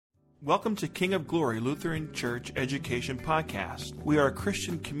Welcome to King of Glory Lutheran Church Education Podcast. We are a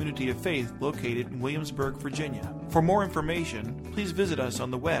Christian community of faith located in Williamsburg, Virginia. For more information, please visit us on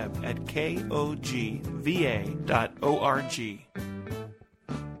the web at kogva.org.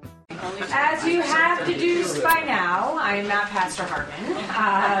 As you have deduced by now, I am not Pastor Hartman,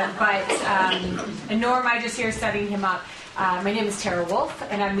 and nor am I just here studying him up. My name is Tara Wolf,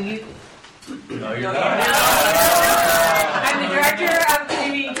 and I'm the youth. No, you're not. I'm the director of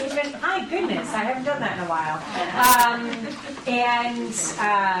community engagement. My goodness, I haven't done that in a while. 10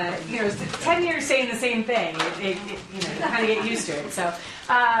 years saying the same thing, you kind of get used to it. So,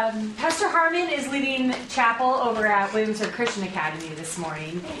 Pastor Harmon is leading chapel over at Williamsburg Christian Academy this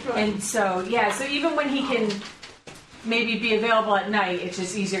morning, and so even when he can maybe be available at night, it's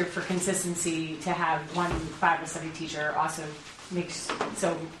just easier for consistency to have one Bible study teacher. Also makes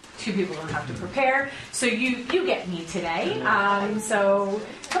so two people don't have to prepare. So you get me today. So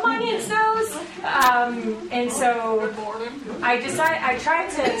come on in, Snows. And so I tried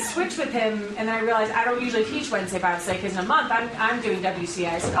to switch with him, and then I realized I don't usually teach Wednesday Bible study because in a month I'm doing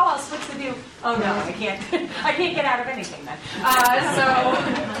WCI. I said, I'll switch with you. Oh no, I can't. I can't get out of anything then. So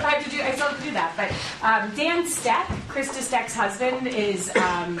I still have to do that. But Dan Steck, Krista Steck's husband, is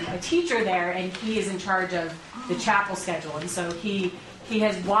a teacher there, and he is in charge of the chapel schedule, and so he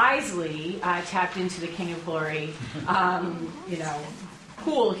has wisely tapped into the King of Glory,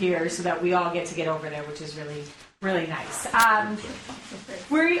 pool here, so that we all get to get over there, which is really, really nice.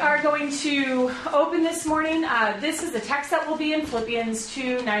 We are going to open this morning. This is the text that will be in Philippians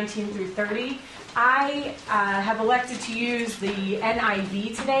 2:19 through 30. I have elected to use the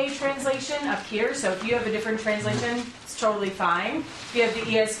NIV Today translation up here, so if you have a different translation, it's totally fine. If you have the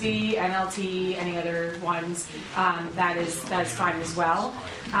ESV, NLT, any other ones, that is fine as well.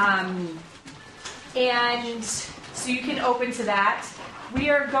 And so you can open to that. We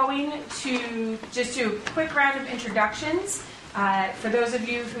are going to just do a quick round of introductions. For those of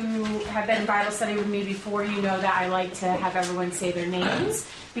you who have been in Bible study with me before, you know that I like to have everyone say their names,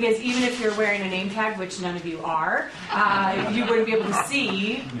 because even if you're wearing a name tag, which none of you are, you wouldn't be able to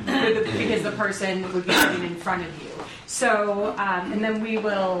see because the person would be sitting in front of you. So, and then we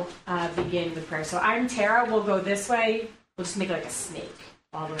will begin with prayer. So I'm Tara. We'll go this way. We'll just make it like a snake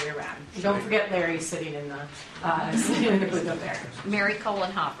all the way around. And don't forget Larry sitting in the booth up there. Mary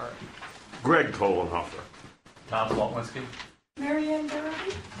Kohlenhofer. Greg Kohlenhofer. Tom Slotwinski. Marianne Durham.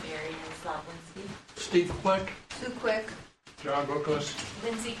 Marianne Slotwinski. Steve Quick. Sue Quick. John Bookless.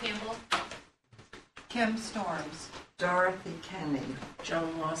 Lindsay Campbell. Kim Storms. Dorothy Kenny.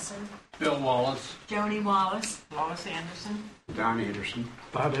 Joan Lawson. Bill Wallace. Joni Wallace. Lois Anderson. Don Anderson.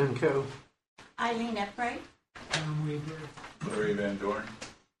 Bob Enco. Eileen Epray. Tom Weaver. Larry Van Dorn.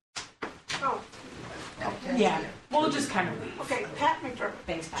 Oh, Yeah, we'll just kind of leave. okay. Pat McDermott.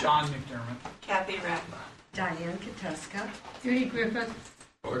 Thanks, Pat. John McDermott. Kathy Rapp. Diane Kateska. Judy Griffith.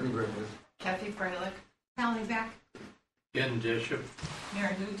 Gordon Griffith. Kathy Freilich. Sally Beck. Ken Bishop.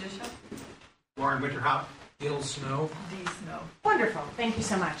 Mary Lou Bishop. Warren Winterhop. Gil Snow. Dee Snow. Wonderful. Thank you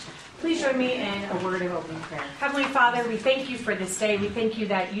so much. Please join me in a word of opening prayer. Heavenly Father, we thank you for this day. We thank you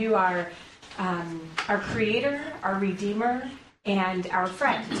that you are our Creator, our Redeemer, and our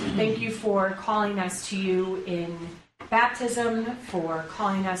friend. Thank you for calling us to you in baptism, for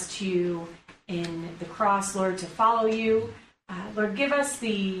calling us to you in the cross, Lord, to follow you. Lord, give us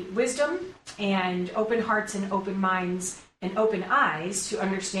the wisdom and open hearts and open minds and open eyes to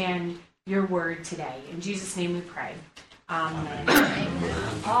understand your word today. In Jesus' name we pray. Amen.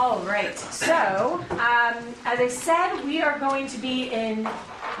 All right. So, as I said, we are going to be in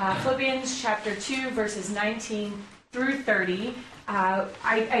Philippians chapter 2, verses 19 through 30.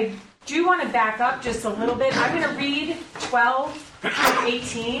 I do want to back up just a little bit. I'm going to read 12 through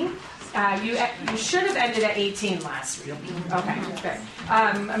 18. You should have ended at 18 last week. Okay, good.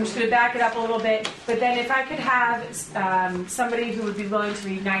 I'm just going to back it up a little bit, but then if I could have somebody who would be willing to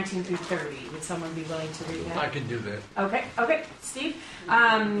read 19 through 30, would someone be willing to read that? I can do that. Okay, Steve.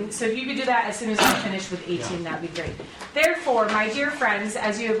 So if you could do that as soon as I finish with 18, that'd be great. Therefore, my dear friends,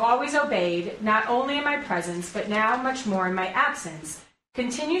 as you have always obeyed, not only in my presence, but now much more in my absence,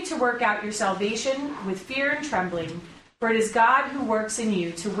 continue to work out your salvation with fear and trembling, for it is God who works in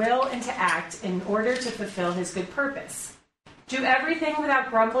you to will and to act in order to fulfill his good purpose. Do everything without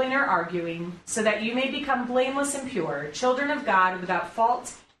grumbling or arguing, so that you may become blameless and pure, children of God without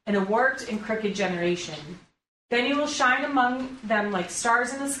fault in a warped and crooked generation. Then you will shine among them like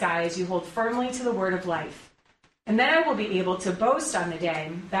stars in the sky as you hold firmly to the word of life. And then I will be able to boast on the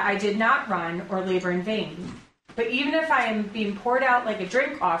day that I did not run or labor in vain. But even if I am being poured out like a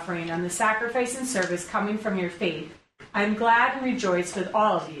drink offering on the sacrifice and service coming from your faith, I am glad and rejoice with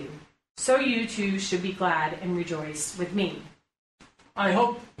all of you. So you too should be glad and rejoice with me. I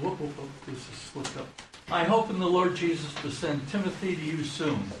hope, this is slipped up. I hope in the Lord Jesus to send Timothy to you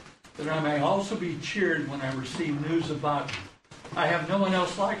soon, that I may also be cheered when I receive news about you. I have no one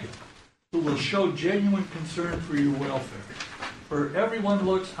else like him, who will show genuine concern for your welfare. For everyone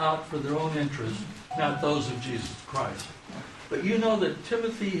looks out for their own interests, not those of Jesus Christ. But you know that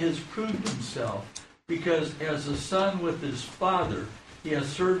Timothy has proved himself, because as a son with his father, he has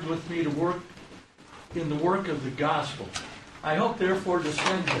served with me to work in the work of the gospel. I hope therefore to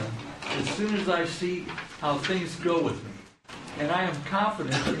send him as soon as I see how things go with me. And I am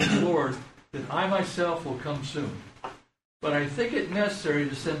confident in the Lord that I myself will come soon. But I think it necessary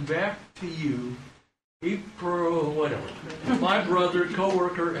to send back to you, my brother,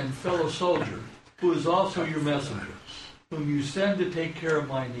 co-worker, and fellow soldier, who is also your messenger, whom you send to take care of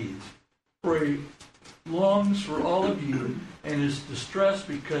my needs. For he longs for all of you and is distressed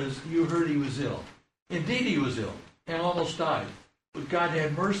because you heard he was ill. Indeed he was ill and almost died. But God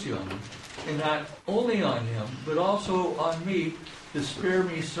had mercy on him, and not only on him, but also on me, to spare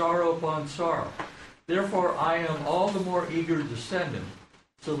me sorrow upon sorrow. Therefore I am all the more eager to send him,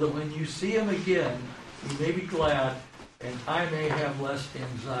 so that when you see him again, you may be glad, and I may have less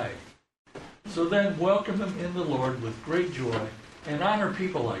anxiety. So then welcome him in the Lord with great joy, and honor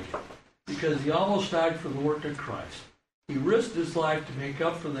people like him, because he almost died for the work of Christ. He risked his life to make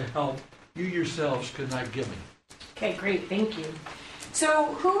up for the help you yourselves could not give him. Okay, great. Thank you.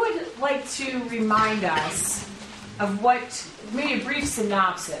 So who would like to remind us of what, maybe a brief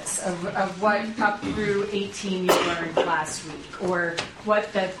synopsis of what up through 18 you learned last week, or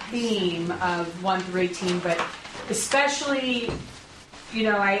what the theme of 1 through 18, but especially,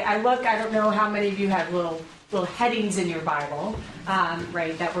 I don't know how many of you have little headings in your Bible,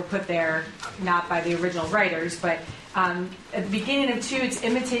 right, that were put there, not by the original writers, but at the beginning of 2, it's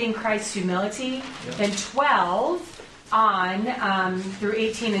imitating Christ's humility. Yep. Then 12 on through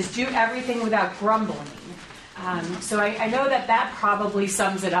 18 is do everything without grumbling. So I know that probably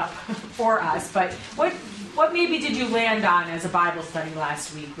sums it up for us. But what maybe did you land on as a Bible study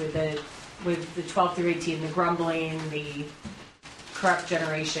last week with the 12 through 18, the grumbling, the corrupt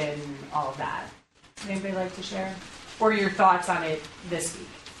generation, all of that? Anybody like to share? Or your thoughts on it this week?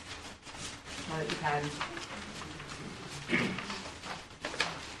 Now that you've had...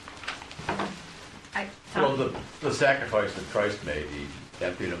 Well, the sacrifice that Christ made, he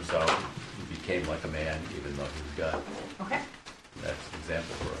emptied himself, he became like a man, even though he was God. Okay. That's an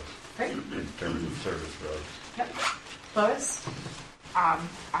example for us. Great. In terms of service for us. Yep. Lois?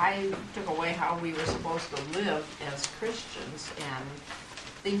 I took away how we were supposed to live as Christians and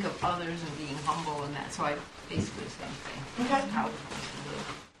think of others and being humble and that. So I basically the same thing. Okay. How we're supposed to live.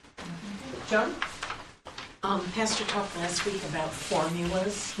 Joan? Pastor talked last week about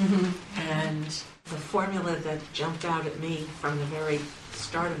formulas, and the formula that jumped out at me from the very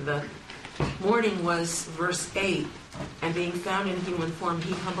start of the morning was verse 8, and being found in human form,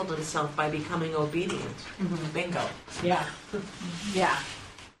 he humbled himself by becoming obedient. Bingo. Yeah. Yeah.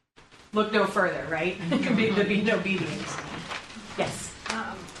 Look no further, right? The being obedient. Yes.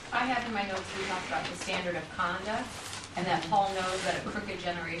 I had in my notes we talked about the standard of conduct, and that Paul knows that a crooked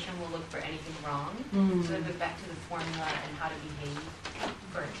generation will look for anything wrong. So I go back to the formula and how to behave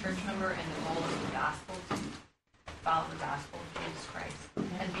for a church member, and the goal of the gospel to follow the gospel of Jesus Christ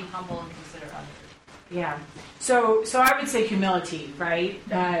and be humble and consider others. Yeah. So I would say humility, right?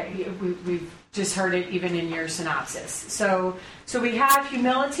 We've just heard it even in your synopsis. So we have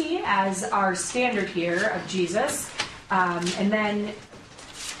humility as our standard here of Jesus, and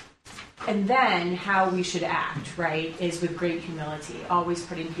then how we should act, right, is with great humility, always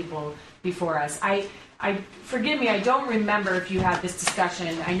putting people before us. I forgive me, I don't remember if you had this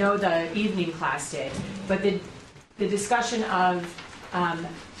discussion. I know the evening class did, but the discussion of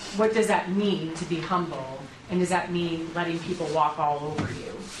what does that mean to be humble, and does that mean letting people walk all over you?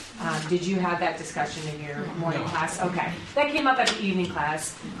 Did you have that discussion in your morning class? Okay, that came up at the evening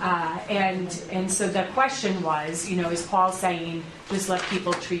class, and so the question was, is Paul saying just let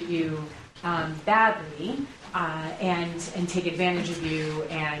people treat you badly and take advantage of you?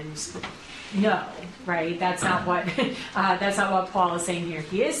 And no, right? That's not what Paul is saying here.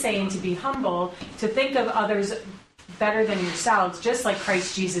 He is saying to be humble, to think of others better than yourselves, just like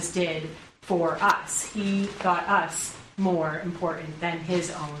Christ Jesus did for us. He thought us more important than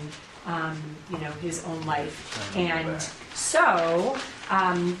his own, his own life. And so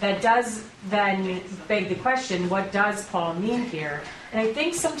that does then beg the question, what does Paul mean here? And I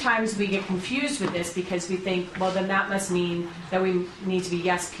think sometimes we get confused with this because we think, well, then that must mean that we need to be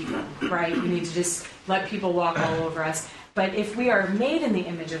yes people, right? We need to just let people walk all over us. But if we are made in the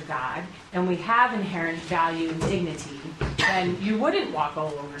image of God and we have inherent value and dignity, then you wouldn't walk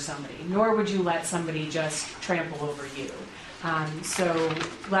all over somebody, nor would you let somebody just trample over you. So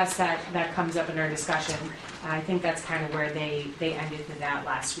lest that comes up in our discussion, I think that's kind of where they ended with that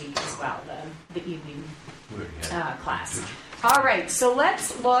last week as well, the evening class. All right, so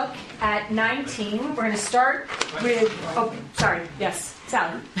let's look at 19. We're going to start with, yes,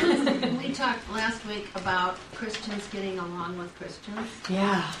 Sally. We talked last week about Christians getting along with Christians.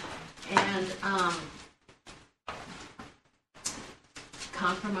 Yeah. And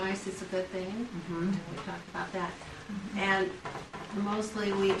compromise is a good thing. Mm-hmm. We talked about that. And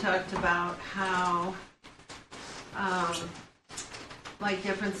mostly we talked about how like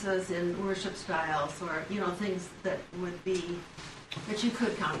differences in worship styles or, things that would be, that you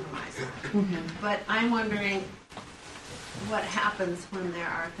could compromise on. Mm-hmm. But I'm wondering what happens when there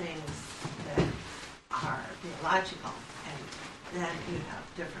are things that are theological and then you have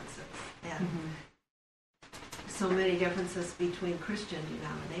differences. And so many differences between Christian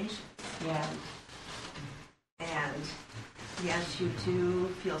denominations. Yeah. And yes, you do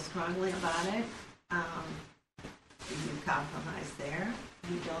feel strongly about it. You compromise there.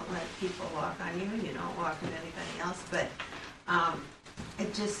 You don't let people walk on you. You don't walk on anybody else. But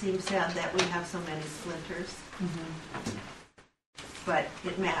it just seems sad that we have so many splinters. Mm-hmm. But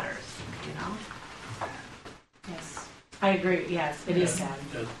it matters, Yes. I agree. Yes, it is sad.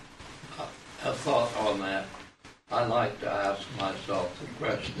 A thought on that. I like to ask myself the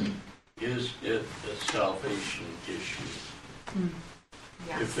question, is it a salvation issue?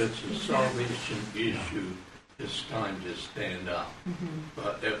 Yes. If it's a salvation issue, it's time to stand up.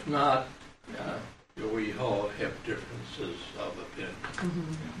 But if not, we all have differences of opinion.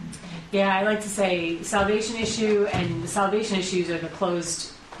 Yeah, I like to say salvation issue, and the salvation issues are the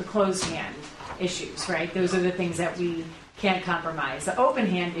closed hand issues, right? Those are the things that we can't compromise. The open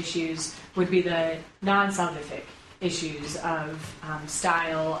hand issues would be the non-salvific issues of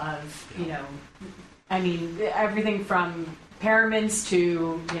style, of, everything from paraments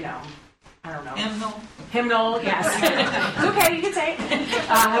to, I don't know. Hymnal, yes. It's okay, you can say it.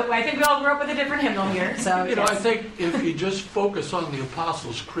 I think we all grew up with a different hymnal here, so yes. I think if you just focus on the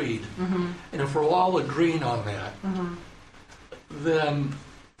Apostles' Creed, and if we're all agreeing on that, then,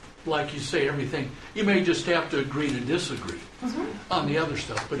 like you say, everything, you may just have to agree to disagree on the other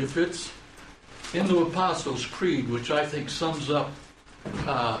stuff. But if it's in the Apostles' Creed, which I think sums up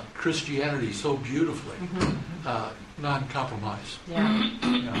Christianity so beautifully, non-compromise. Yeah.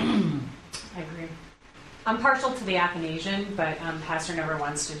 I agree. I'm partial to the Athanasian, but Pastor never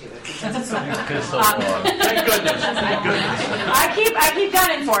wants to do it because it's so Thank goodness. Thank goodness. I keep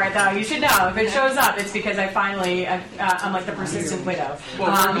gunning for it, though. You should know. If it shows up, it's because I'm like the persistent widow.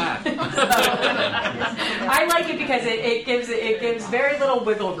 Well, we're not. I like it because it gives very little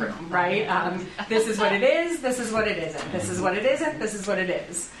wiggle room, right? This is what it is. This is what it isn't. This is what it isn't. This is what it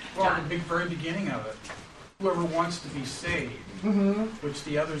is. Well, at the very beginning of it, whoever wants to be saved, which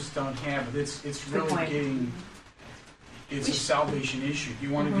the others don't have, it's really getting, it's a salvation issue. If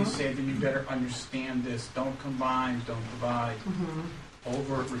you want to be saved, then you better understand this. Don't combine, don't divide.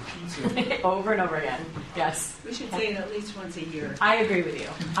 Over, it repeats it. Over and over again, yes. We should say it at least once a year. I agree with you.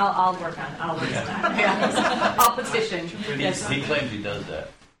 I'll work on that. Yes. I'll petition. Yes. He claims he does that.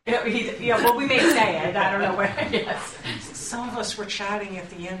 Well, we may say it. I don't know where. Yes. Some of us were chatting at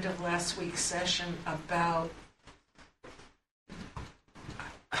the end of last week's session about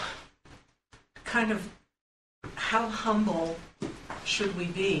kind of how humble should we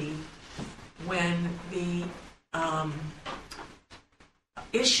be when the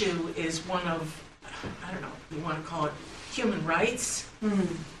issue is one of, I don't know, you want to call it human rights,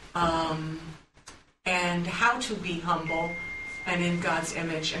 and how to be humble and in God's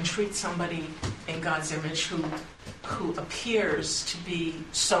image and treat somebody in God's image who appears to be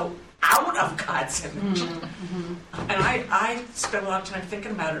so out of God's image. And I spent a lot of time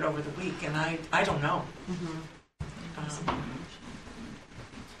thinking about it over the week, and I don't know.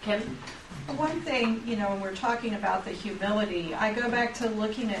 Kim? One thing, when we're talking about the humility, I go back to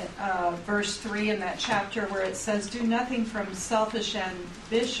looking at verse 3 in that chapter where it says, do nothing from selfish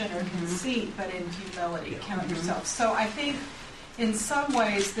ambition or conceit, but in humility count yourself. So I think in some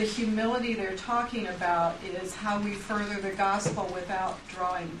ways the humility they're talking about is how we further the gospel without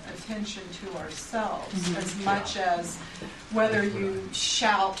drawing attention to ourselves, as much as whether you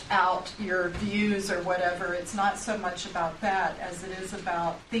shout out your views or whatever. It's not so much about that as it is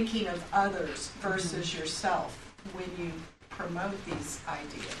about thinking of others versus yourself when you promote these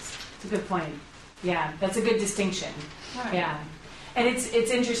ideas. It's a good point. Yeah, that's a good distinction. Right. Yeah. And it's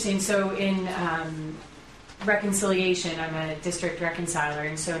interesting. So in reconciliation, I'm a district reconciler,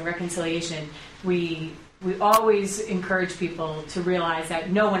 and so in reconciliation, we always encourage people to realize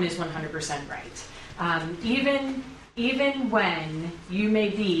that no one is 100% right. Even when you may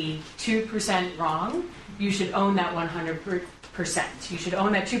be 2% wrong, you should own that 100%. You should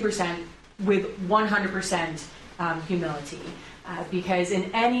own that 2% with 100% humility. Because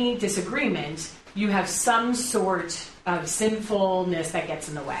in any disagreement, you have some sort of sinfulness that gets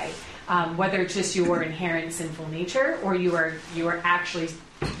in the way. Whether it's just your inherent sinful nature, or you are actually,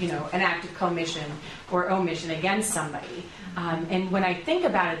 an act of commission or omission against somebody. And when I think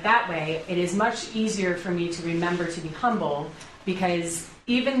about it that way, it is much easier for me to remember to be humble, because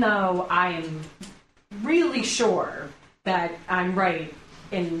even though I am really sure that I'm right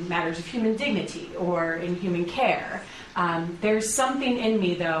in matters of human dignity or in human care, there's something in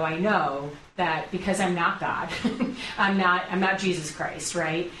me, though, I know, that because I'm not God, I'm not Jesus Christ,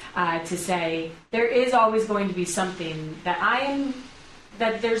 right? To say there is always going to be something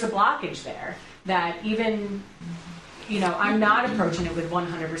that there's a blockage there, that even, I'm not approaching it with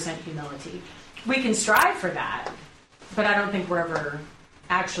 100% humility. We can strive for that, but I don't think we're ever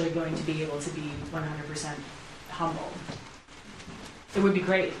actually going to be able to be 100% humble. It would be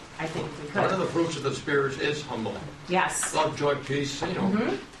great, I think, if we could. One of the fruits of the Spirit is humble. Yes. Love, joy, peace,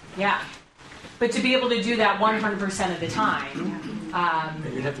 Mm-hmm. Yeah. But to be able to do that 100% of the time...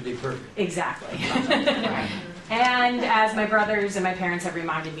 you'd have to be perfect. Exactly. And as my brothers and my parents have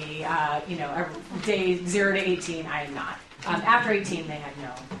reminded me, day 0 to 18, I am not. After 18, they had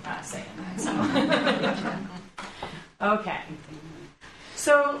no say in that. So. Okay.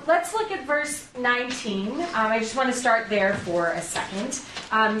 So let's look at verse 19. I just want to start there for a second.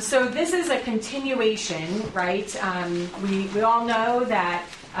 So this is a continuation, right? We all know that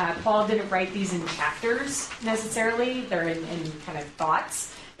Paul didn't write these in chapters necessarily. They're in kind of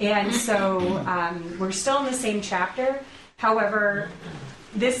thoughts. And so we're still in the same chapter. However,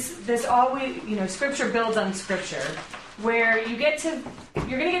 this always, Scripture builds on Scripture. Where you're going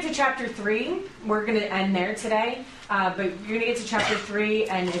to get to chapter 3. We're going to end there today. But you're going to get to chapter 3,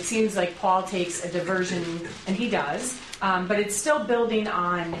 and it seems like Paul takes a diversion, and he does. But it's still building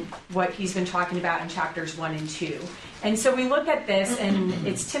on what he's been talking about in chapters 1 and 2. And so we look at this, and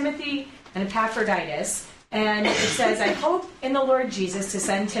it's Timothy and Epaphroditus. And it says, I hope in the Lord Jesus to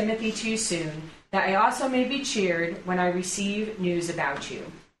send Timothy to you soon, that I also may be cheered when I receive news about you.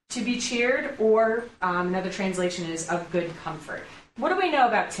 To be cheered, or another translation is of good comfort. What do we know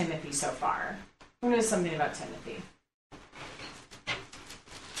about Timothy so far? Who knows something about Timothy?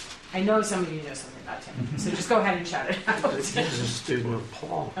 I know some of you know something about Timothy, so just go ahead and shout it out. He's a student of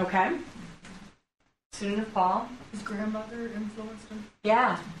Paul. Okay. Student of Paul. His grandmother influenced him?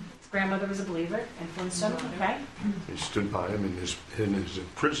 Yeah. His grandmother was a believer, influenced him. Okay. He stood by him in his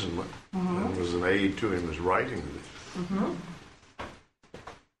imprisonment and was an aid to him as writing this. Mm-hmm.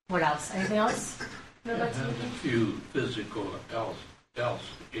 What else? Anything else? It has a few physical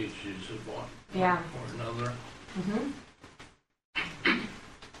issues of one or another. Mm-hmm.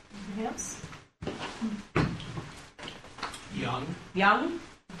 Anything else? Young?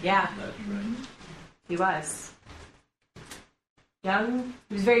 Yeah. That's right. He was. Young.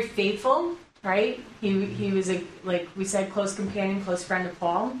 He was very faithful, right? He was, like we said, close companion, close friend of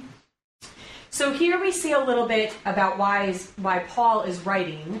Paul. So here we see a little bit about why Paul is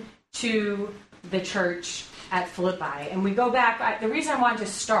writing to the church at Philippi. And we go back, the reason I wanted to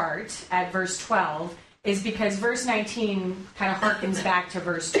start at verse 12 is because verse 19 kind of harkens back to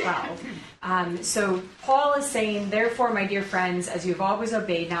verse 12. So Paul is saying, therefore, my dear friends, as you have always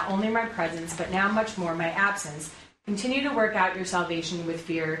obeyed, not only my presence, but now much more my absence, continue to work out your salvation with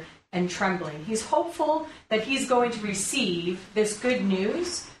fear and trembling. He's hopeful that he's going to receive this good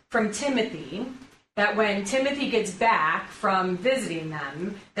news from Timothy, that when Timothy gets back from visiting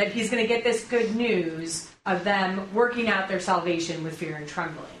them, that he's going to get this good news of them working out their salvation with fear and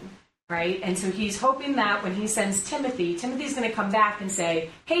trembling, right? And so he's hoping that when he sends Timothy, Timothy's going to come back and say,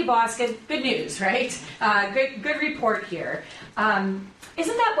 hey, boss, good news, right? Good report here.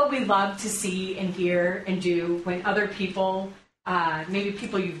 Isn't that what we love to see and hear and do when other people, maybe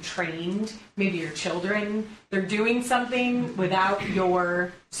people you've trained, maybe your children, they're doing something without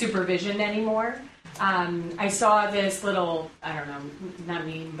your supervision anymore? I saw this little, I don't know, not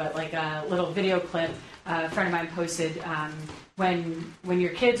meme, but like a little video clip a friend of mine posted when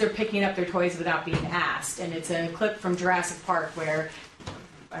your kids are picking up their toys without being asked. And it's a clip from Jurassic Park where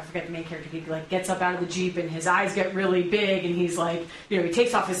I forget the main character, he like gets up out of the Jeep and his eyes get really big and he's like, he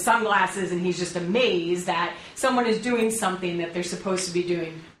takes off his sunglasses and he's just amazed that someone is doing something that they're supposed to be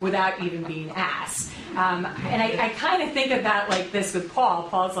doing without even being asked. And I kind of think of that like this with Paul.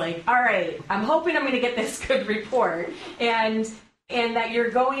 Paul's like, all right, I'm hoping I'm going to get this good report. And that you're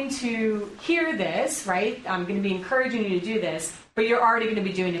going to hear this, right? I'm going to be encouraging you to do this, but you're already going to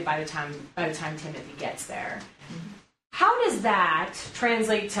be doing it by the time Timothy gets there. How does that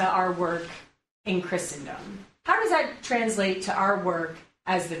translate to our work in Christendom? How does that translate to our work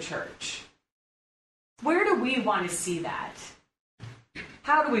as the church? Where do we want to see that?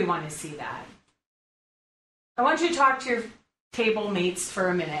 How do we want to see that? I want you to talk to your table mates for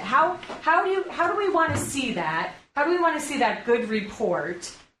a minute. How do we want to see that? How do we want to see that good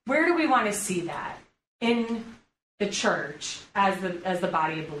report? Where do we want to see that in the church as the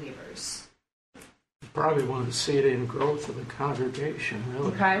body of believers? You probably want to see it in growth of the congregation,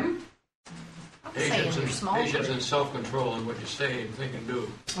 really. Okay. Patience and self-control in what you say and think and do.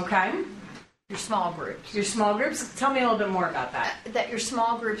 Okay. Your small groups. Your small groups? Tell me a little bit more about that. That your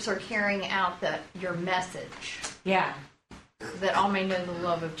small groups are carrying out your message. Yeah. That all may know the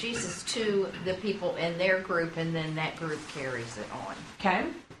love of Jesus to the people in their group, and then that group carries it on. Okay.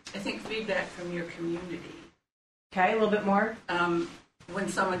 I think feedback from your community. Okay, a little bit more. When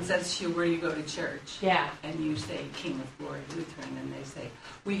someone says to you, where you go to church, yeah, and you say King of Glory Lutheran, and they say,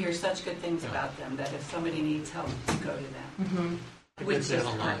 we hear such good things about them that if somebody needs help, you go to them. Mm-hmm. Which is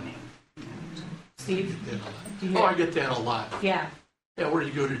heartening. Steve? I get that a lot. Yeah. Yeah, where do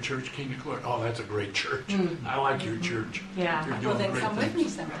you go to church, King of Glory? Oh, that's a great church. I like your church. Yeah. You're doing Well, then great come things. with me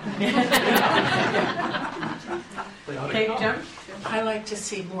sometime. Okay, Jim? I like to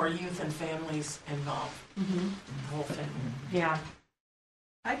see more youth and families involved in the whole thing. Yeah.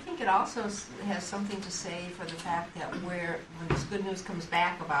 I think it also has something to say for the fact that when this good news comes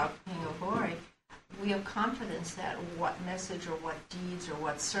back about King of Glory, we have confidence that what message or what deeds or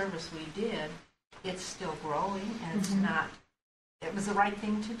what service we did, it's still growing and it's not. It was the right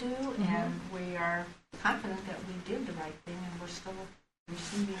thing to do, and we are confident that we did the right thing, and we're still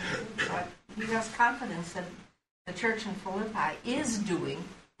receiving it. So it gives us confidence that the church in Philippi is doing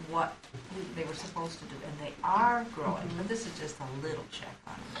what they were supposed to do, and they are growing. But this is just a little check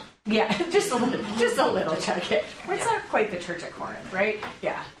on it. Yeah, just a little check. It's not quite the church at Corinth, right?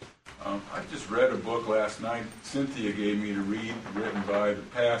 Yeah. I just read a book last night Cynthia gave me to read, written by the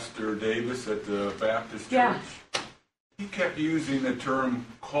pastor Davis at the Baptist Church. Yeah. He kept using the term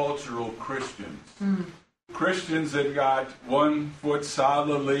cultural Christians. Christians that got one foot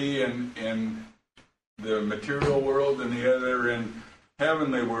solidly in the material world and the other in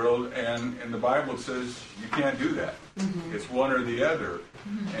heavenly world, and the Bible says you can't do that. It's one or the other.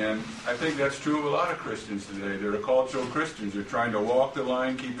 And I think that's true of a lot of Christians today. They're cultural Christians. They're trying to walk the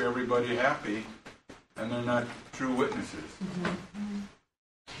line, keep everybody happy, and they're not true witnesses.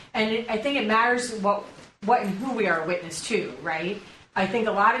 And I think it matters what and who we are a witness to, right? I think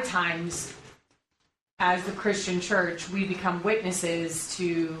a lot of times as the Christian church, we become witnesses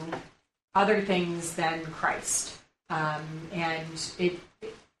to other things than Christ. And it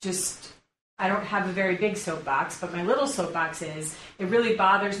just, I don't have a very big soapbox, but my little soapbox is, it really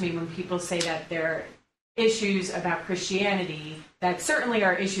bothers me when people say that there are issues about Christianity that certainly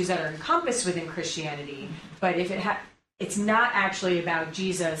are issues that are encompassed within Christianity, but if it's not actually about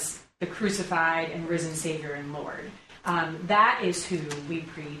Jesus, the crucified and risen Savior and Lord. That is who we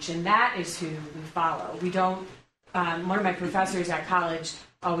preach, and that is who we follow. We don't, one of my professors at college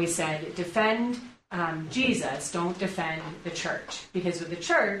always said, defend Jesus, don't defend the church, because with the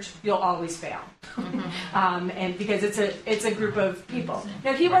church you'll always fail, and because it's a group of people.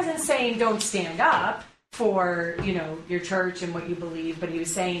 Now he wasn't saying don't stand up for your church and what you believe, but he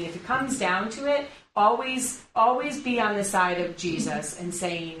was saying if it comes down to it, always be on the side of Jesus and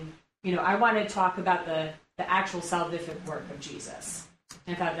saying, I want to talk about the actual salvific work of Jesus.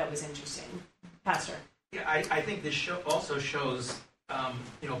 And I thought that was interesting. Pastor. Yeah, I think this also shows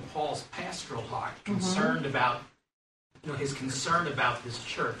Paul's pastoral heart, concerned about, his concern about this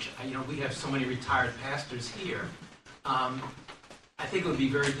church. We have so many retired pastors here. I think it would be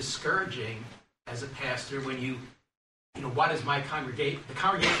very discouraging as a pastor when what is my congregation, the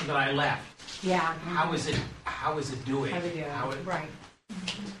congregation that I left? Yeah. How is it doing? How they doing? Right.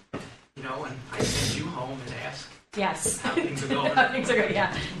 And I send you home and ask. Yes. How things are going. How things are going.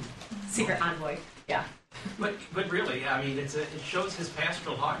 Yeah. Secret envoy. Yeah. But really, it shows his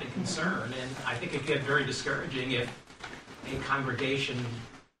pastoral heart and concern, and I think it could get very discouraging if a congregation,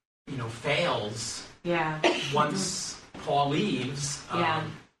 fails. Yeah. Once Paul leaves. Yeah.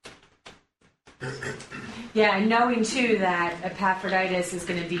 Yeah, and knowing too that Epaphroditus is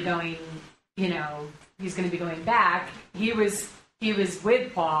going to be going, he's going to be going back. He was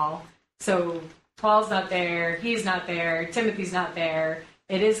with Paul, so Paul's not there, he's not there, Timothy's not there.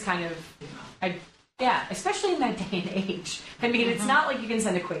 It is kind of, especially in that day and age. I mean, it's not like you can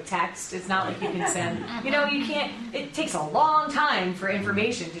send a quick text. It's not like you can send, you can't, it takes a long time for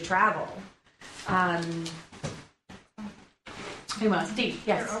information to travel. Steve,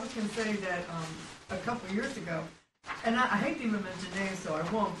 yes. I was going to say that a couple of years ago, and I hate to even mention names, so I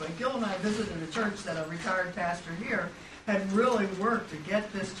won't, but Gil and I visited a church that a retired pastor here had really worked to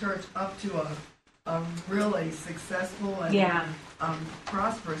get this church up to a really successful and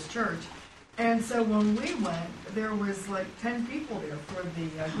prosperous church. And so when we went, there was like 10 people there for the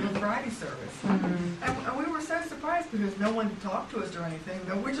Good Friday service. Mm-hmm. And we were so surprised because no one talked to us or anything.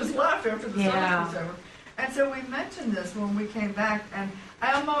 We just left after the service was over. And so we mentioned this when we came back, and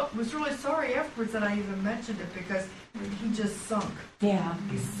I almost was really sorry afterwards that I even mentioned it because he just sunk. Yeah.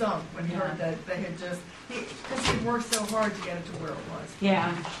 He sunk when he heard that they had because he worked so hard to get it to where it was.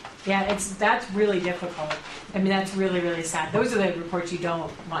 Yeah. Yeah, that's really difficult. I mean, that's really, really sad. Those are the reports you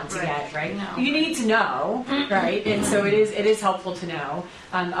don't want to get, right? No. You need to know, right? And so it is helpful to know.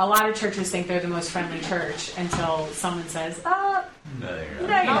 A lot of churches think they're the most friendly church until someone says, no, you're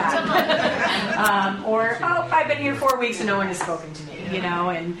not. Or, I've been here 4 weeks and no one has spoken to me,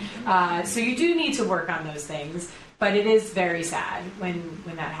 and so you do need to work on those things, but it is very sad when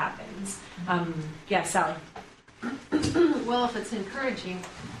that happens. Sally. Well, if it's encouraging,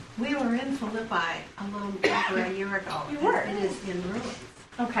 we were in Philippi a little over a year ago. You were? It is in ruins.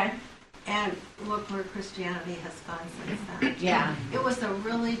 Okay. And look where Christianity has gone since then. Yeah. It was a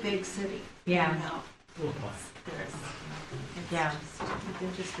really big city. Yeah. You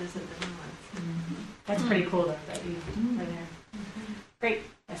can just visit the ruins. Mm-hmm. That's pretty cool, though, that you were there. Great.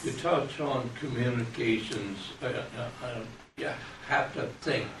 Yes. You touch on communications. You have to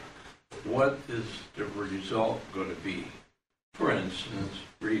think, what is the result going to be? For instance,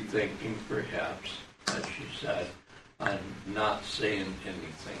 rethinking perhaps, as she said, I'm not saying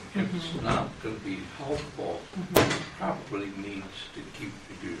anything. If it's not going to be helpful, you probably needs to keep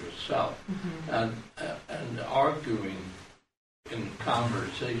it to yourself. And arguing in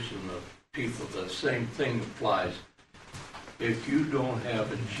conversation of people, the same thing applies. If you don't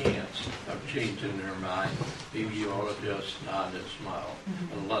have a chance of changing their mind, maybe you ought to just nod and smile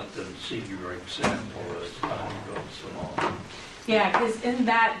and let them see your example as time goes along. Yeah, because in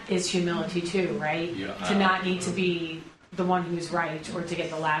that is humility too, right? Yeah. To not need to be the one who's right or to get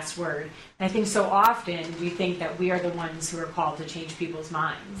the last word. And I think so often we think that we are the ones who are called to change people's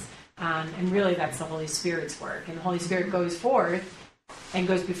minds. And really that's the Holy Spirit's work. And the Holy Spirit goes forth and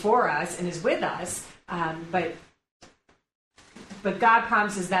goes before us and is with us. But God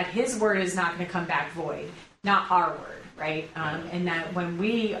promises that His word is not going to come back void, not our word, right? And that when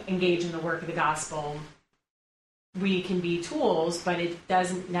we engage in the work of the gospel, we can be tools, but it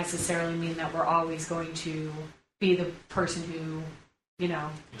doesn't necessarily mean that we're always going to be the person who,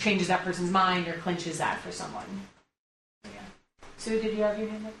 changes that person's mind or clinches that for someone. Sue, did you have your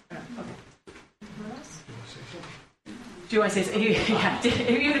hand up? No. Okay. Anyone else? Do you want to say something? Yeah.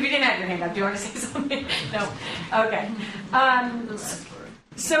 Even if you didn't have your hand up, do you want to say something? No. Okay.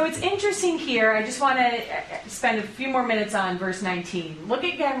 So it's interesting here. I just want to spend a few more minutes on verse 19. Look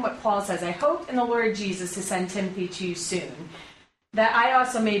again what Paul says. I hope in the Lord Jesus to send Timothy to you soon, that I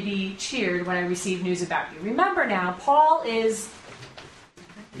also may be cheered when I receive news about you. Remember now, Paul is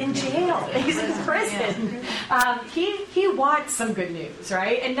in jail. He's in prison. He wants some good news,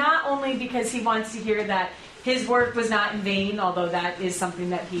 right? And not only because he wants to hear that his work was not in vain, although that is something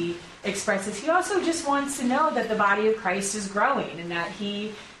that he expresses. He also just wants to know that the body of Christ is growing and that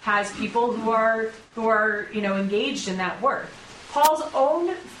he has people who are engaged in that work. Paul's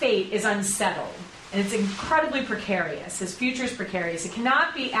own fate is unsettled, and it's incredibly precarious. His future is precarious. It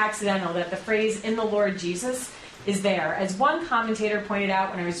cannot be accidental that the phrase "in the Lord Jesus" is there. As one commentator pointed out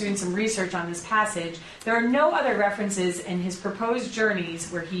when I was doing some research on this passage, there are no other references in his proposed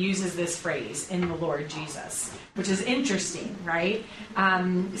journeys where he uses this phrase, "in the Lord Jesus," which is interesting, right?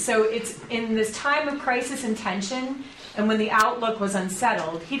 So it's in this time of crisis and tension, and when the outlook was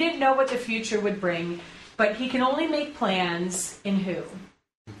unsettled, he didn't know what the future would bring, but he can only make plans in who?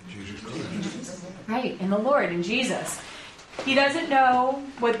 Jesus Christ. Right, in the Lord, in Jesus. He doesn't know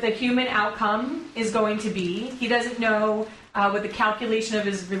what the human outcome is going to be. He doesn't know what the calculation of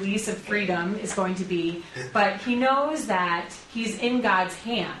his release of freedom is going to be. But he knows that he's in God's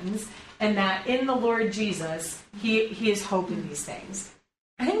hands and that in the Lord Jesus, he is hope in these things.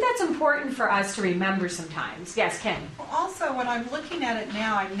 I think that's that's important for us to remember sometimes. Yes, Kim. Also, when I'm looking at it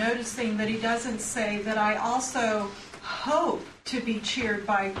now, I'm noticing that he doesn't say that I also hope to be cheered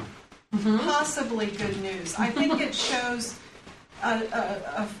by possibly good news. I think it shows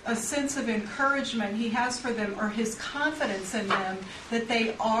a sense of encouragement he has for them, or his confidence in them that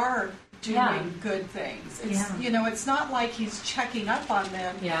they are doing good things. It's, it's not like he's checking up on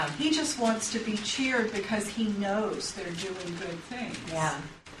them. Yeah. He just wants to be cheered because he knows they're doing good things. Yeah.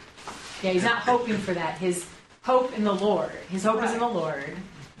 Yeah, he's not hoping for that. His hope in the Lord. His hope is in the Lord.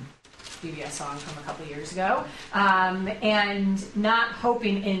 BBS song from a couple years ago. And not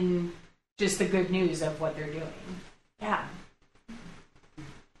hoping in just the good news of what they're doing. Yeah.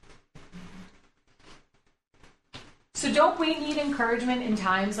 So don't we need encouragement in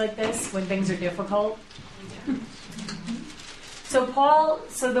times like this when things are difficult? So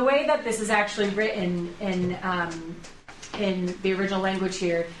the way that this is actually written in the original language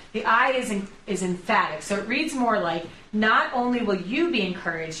here, the I is emphatic. So it reads more like, not only will you be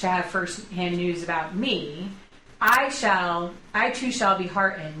encouraged to have first-hand news about me, I too shall be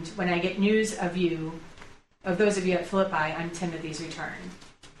heartened when I get news of those of you at Philippi on Timothy's return.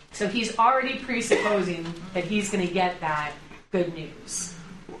 So he's already presupposing that he's going to get that good news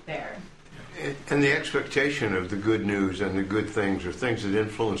there. And the expectation of the good news and the good things are things that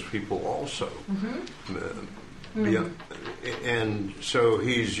influence people also. And so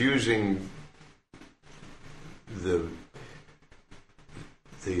he's using the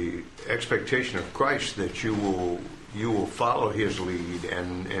expectation of Christ that you will follow his lead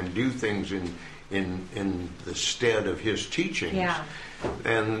and do things in the stead of his teachings. Yeah.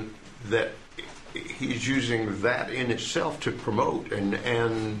 And that he's using that in itself to promote,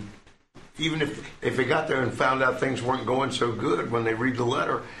 and even if they got there and found out things weren't going so good when they read the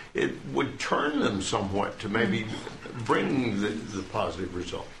letter, it would turn them somewhat to maybe bring the positive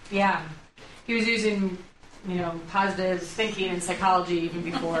result. Yeah. He was using, positive thinking and psychology even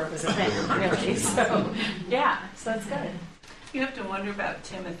before it was a thing, really. So that's good. You have to wonder about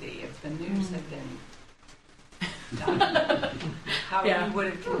Timothy if the news had been how he would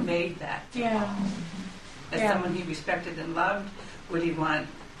have conveyed that to Paul. As someone he respected and loved, would he want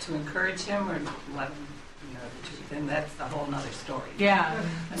to encourage him or let him know the truth? And that's a whole other story. Yeah,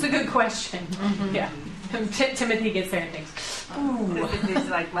 it's a good question. Yeah, Timothy gets there and thinks, ooh. If he's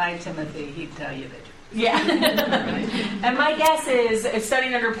like my Timothy, he'd tell you the truth. Yeah, and my guess is,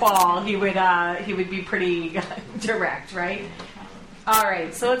 studying under Paul, he would be pretty direct, right? All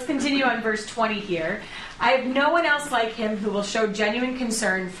right, so let's continue on verse 20 here. I have no one else like him who will show genuine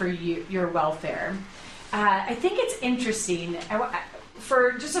concern for your welfare. I think it's interesting.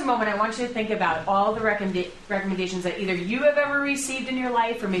 For just a moment, I want you to think about all the recommendations that either you have ever received in your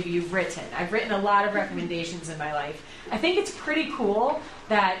life or maybe you've written. I've written a lot of recommendations in my life. I think it's pretty cool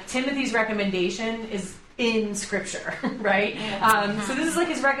that Timothy's recommendation is in Scripture, right? So this is like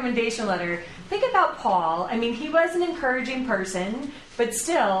his recommendation letter. Think about Paul. I mean, he was an encouraging person, but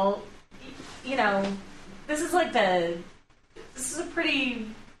still, this is a pretty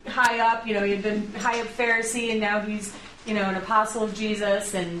high up, he had been high up Pharisee, and now he's, an apostle of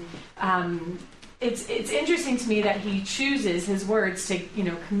Jesus, and it's interesting to me that he chooses his words to,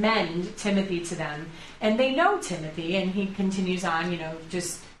 commend Timothy to them, and they know Timothy, and he continues on,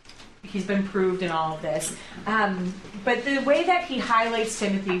 he's been proved in all of this. But the way that he highlights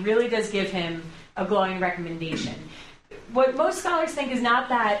Timothy really does give him a glowing recommendation. What most scholars think is not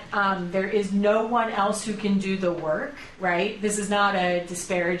that there is no one else who can do the work, right? This is not a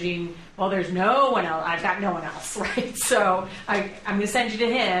disparaging, well, there's no one else, I've got no one else, right? So I'm going to send you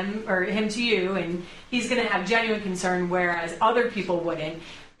to him, or him to you, and he's going to have genuine concern, whereas other people wouldn't.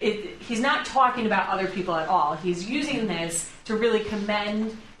 He's not talking about other people at all. He's using this to really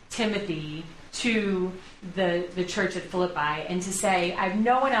commend Timothy to the church at Philippi, and to say, I have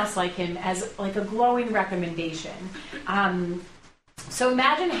no one else like him, as like a glowing recommendation. So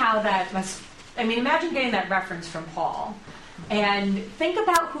imagine how that must, imagine getting that reference from Paul, and think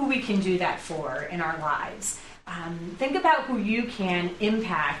about who we can do that for in our lives. Think about who you can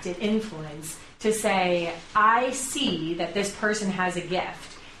impact and influence to say, I see that this person has a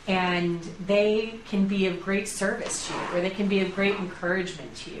gift, and they can be of great service to you, or they can be of great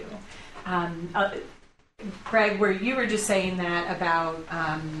encouragement to you. Greg, where you were just saying that about,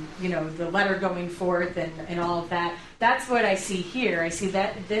 the letter going forth and all of that, that's what I see here. I see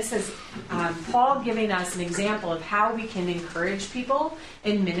that this is Paul giving us an example of how we can encourage people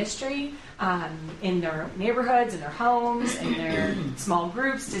in ministry, in their neighborhoods, in their homes, in their small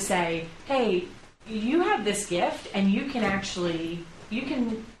groups, to say, hey, you have this gift, and you can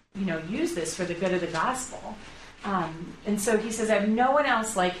use this for the good of the gospel. And so he says, I have no one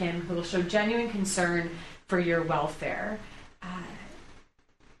else like him who will show genuine concern for your welfare.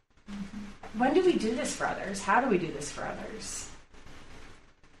 When do we do this for others? How do we do this for others?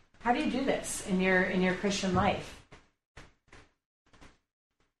 How do you do this in your Christian life?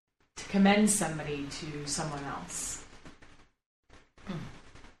 To commend somebody to someone else.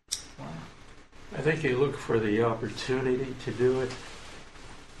 I think you look for the opportunity to do it.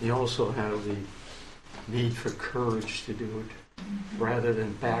 You also have the need for courage to do it, rather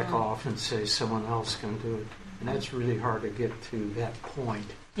than back off and say someone else can do it. And that's really hard to get to that point.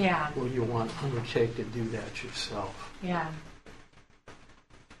 Yeah. Where you want to undertake to do that yourself. Yeah.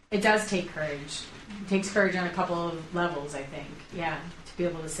 It does take courage. It takes courage on a couple of levels, I think. Yeah, to be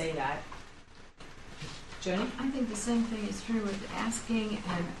able to say that. Joni? I think the same thing is true with asking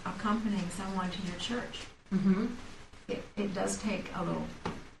and accompanying someone to your church. Mm-hmm. It does take a little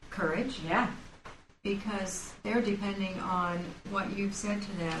courage. Yeah. Because they're depending on what you've said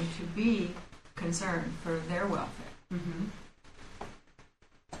to them to be concerned for their welfare. Mm-hmm.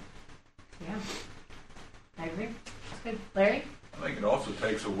 Yeah. I agree. That's good. Larry? I think it also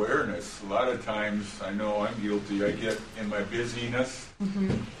takes awareness. A lot of times, I know I'm guilty, I get in my busyness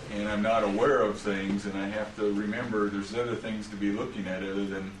and I'm not aware of things, and I have to remember there's other things to be looking at other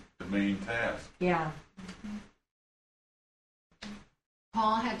than the main task. Yeah.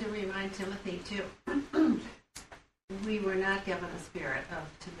 Paul had to remind Timothy, too. We were not given a spirit of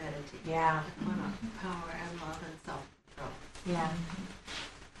timidity. Yeah. But of power and love and self-control. Yeah.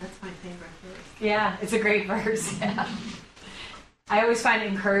 That's my favorite verse. Yeah, it's a great verse. Yeah. I always find it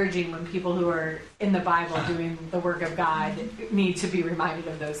encouraging when people who are in the Bible doing the work of God need to be reminded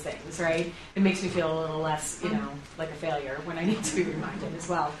of those things, right? It makes me feel a little less, like a failure when I need to be reminded as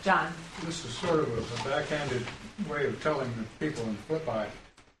well. John? This is sort of a backhanded way of telling the people in Philippi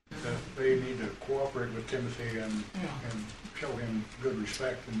that they need to cooperate with Timothy and show him good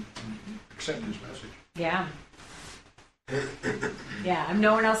respect and accept his message. Yeah. Yeah, I'm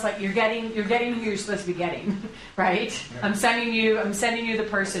no one else like you're getting who you're supposed to be getting, right? Yeah. I'm sending you the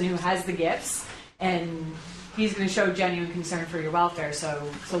person who has the gifts, and he's going to show genuine concern for your welfare. So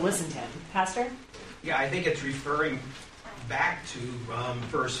listen to him, Pastor. Yeah, I think it's referring back to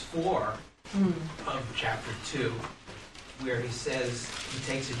verse 4 of chapter 2, where he says he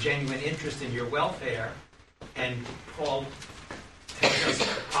takes a genuine interest in your welfare, and Paul tells us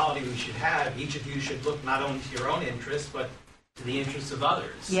the quality we should have. Each of you should look not only to your own interests, but to the interests of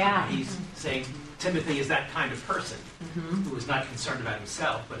others. Yeah. He's saying Timothy is that kind of person who is not concerned about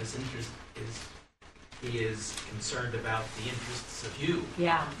himself, but his interest is he is concerned about the interests of you.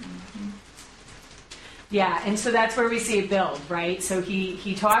 Yeah. Yeah, and so that's where we see it build, right? So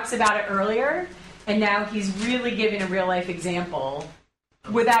he talks about it earlier, and now he's really giving a real life example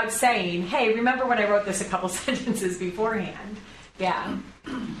without saying, hey, remember when I wrote this a couple sentences beforehand? Yeah.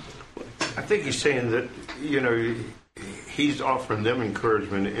 I think he's saying that, he's offering them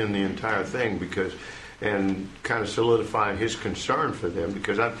encouragement in the entire thing and kind of solidifying his concern for them,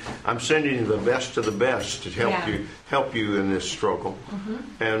 because I'm sending you the best of the best to help you in this struggle,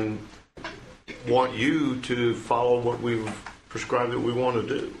 and want you to follow what we've prescribed that we want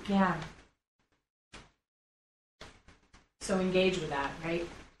to do. Yeah. So engage with that, right?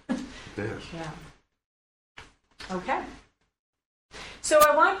 Yes. Yeah. Okay. So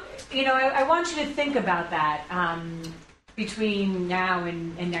I want you to think about that between now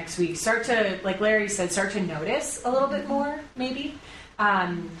and next week. Start to, like Larry said, start to notice a little bit more, maybe.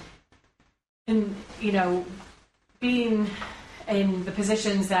 And being in the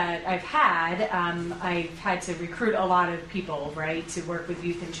positions that I've had to recruit a lot of people, right, to work with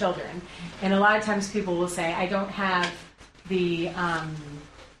youth and children. And a lot of times people will say, I don't have the,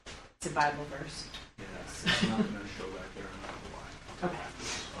 it's a Bible verse. Yes, it's not going to show back there. Okay.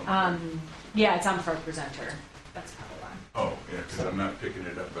 Yeah, it's on the front presenter. That's probably why. Oh, yeah, because I'm not picking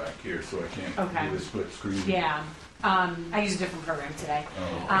it up back here, so I can't do the split screen. Yeah. I use a different program today.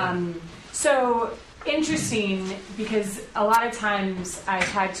 Oh, okay. So interesting, because a lot of times I've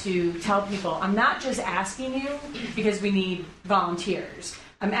had to tell people, I'm not just asking you because we need volunteers.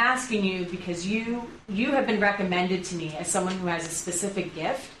 I'm asking you because you have been recommended to me as someone who has a specific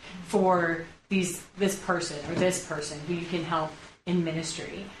gift for this person or this person who you can help in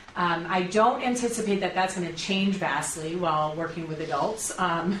ministry. I don't anticipate that that's going to change vastly while working with adults,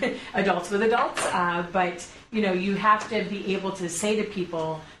 adults with adults, but you have to be able to say to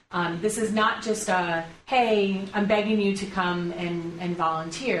people, this is not just a, hey, I'm begging you to come and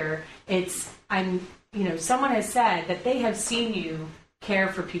volunteer. It's, someone has said that they have seen you care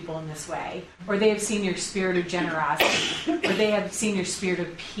for people in this way, or they have seen your spirit of generosity, or they have seen your spirit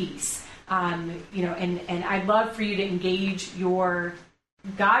of peace. And I'd love for you to engage your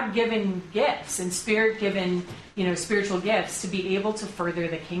God-given gifts and Spirit-given, spiritual gifts to be able to further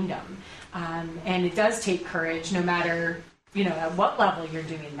the kingdom. And it does take courage, no matter, at what level you're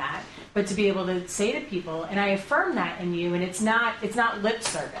doing that, but to be able to say to people, and I affirm that in you, and it's not lip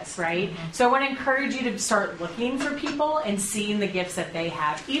service, right? Mm-hmm. So I want to encourage you to start looking for people and seeing the gifts that they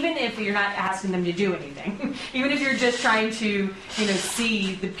have, even if you're not asking them to do anything, even if you're just trying to,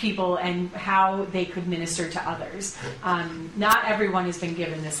 see the people and how they could minister to others. Not everyone has been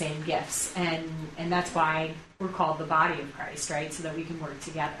given the same gifts, and that's why we're called the body of Christ, right? So that we can work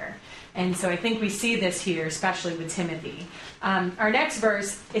together. And so I think we see this here, especially with Timothy. Our next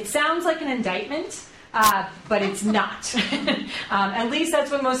verse, it sounds like an indictment, but it's not. At least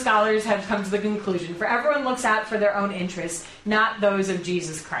that's what most scholars have come to the conclusion. For everyone looks out for their own interests, not those of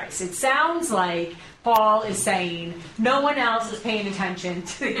Jesus Christ. It sounds like Paul is saying no one else is paying attention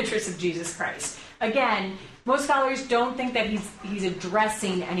to the interests of Jesus Christ. Again, most scholars don't think that he's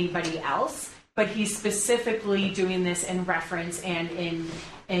addressing anybody else, but he's specifically doing this in reference and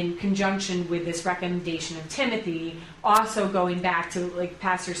in conjunction with this recommendation of Timothy, also going back to, like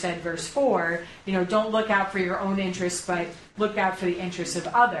Pastor said, verse 4, don't look out for your own interests, but look out for the interests of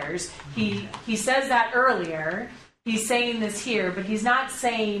others. He says that earlier. He's saying this here, but he's not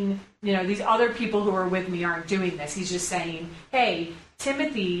saying, these other people who are with me aren't doing this. He's just saying, hey,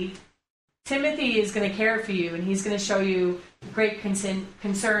 Timothy is going to care for you, and he's going to show you great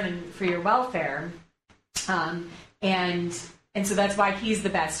concern for your welfare. And so that's why he's the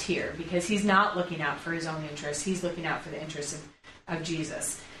best here, because he's not looking out for his own interests. He's looking out for the interests of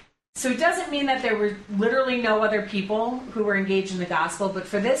Jesus. So it doesn't mean that there were literally no other people who were engaged in the gospel, but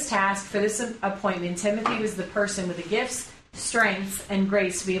for this task, for this appointment, Timothy was the person with the gifts, strengths, and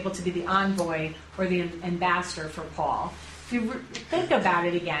grace to be able to be the envoy or the ambassador for Paul. If you think about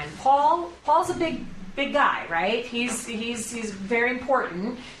it again, Paul's a big guy, right? He's very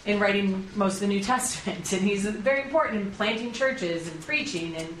important in writing most of the New Testament, and he's very important in planting churches and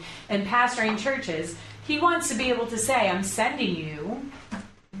preaching and pastoring churches. He wants to be able to say, I'm sending you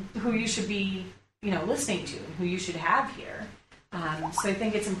who you should be, listening to and who you should have here. So I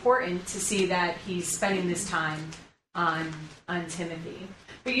think it's important to see that he's spending this time on Timothy.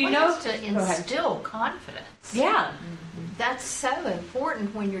 But to instill confidence. Yeah. That's so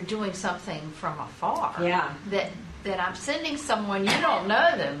important when you're doing something from afar. Yeah. That I'm sending someone, you don't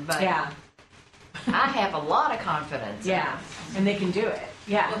know them, but yeah. I have a lot of confidence. Yeah. And they can do it.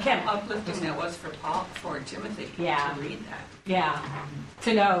 Yeah. Well, how uplifting that was for Timothy to read that. Yeah.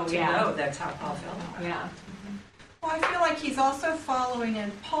 To know that's how Paul felt. Yeah. Well, I feel like he's also following,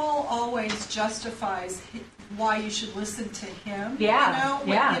 and Paul always justifies why you should listen to him.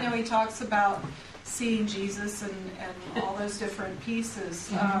 Yeah. He talks about seeing Jesus and all those different pieces.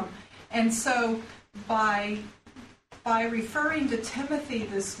 Mm-hmm. And so by referring to Timothy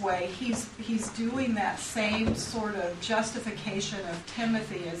this way, he's doing that same sort of justification of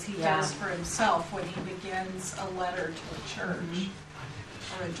Timothy as he does for himself when he begins a letter to a church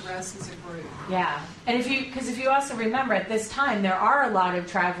or addresses a group. Yeah, and if you also remember, at this time there are a lot of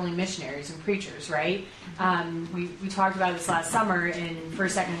traveling missionaries and preachers, right? We talked about this last summer in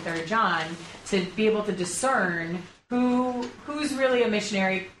 1st, 2nd, and 3rd John, to be able to discern who's really a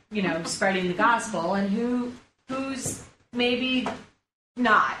missionary, spreading the gospel, and who's maybe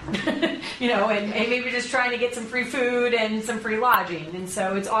not, and maybe just trying to get some free food and some free lodging. And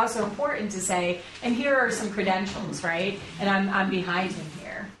so it's also important to say, and here are some credentials, right? And I'm behind him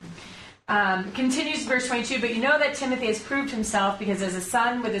here. Continues verse 22, but you know that Timothy has proved himself, because as a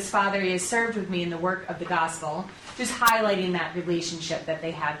son with his father he has served with me in the work of the gospel. Just highlighting that relationship that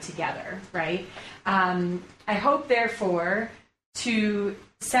they have together, right? I hope, therefore, to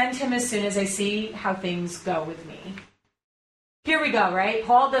send him as soon as I see how things go with me. Here we go, right?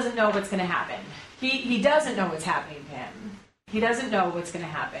 Paul doesn't know what's going to happen. He doesn't know what's happening to him. He doesn't know what's going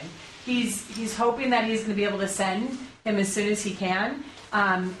to happen. He's hoping that he's going to be able to send him as soon as he can.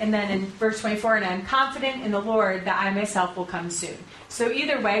 And then in verse 24, and I'm confident in the Lord that I myself will come soon. So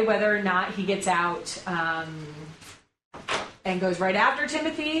either way, whether or not he gets out and goes right after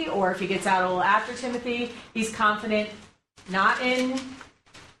Timothy, or if he gets out a little after Timothy, he's confident not in,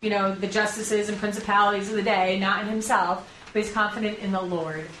 the justices and principalities of the day, not in himself, but he's confident in the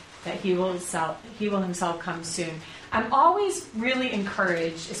Lord that he will himself come soon. I'm always really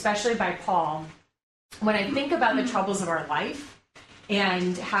encouraged, especially by Paul, when I think about the troubles of our life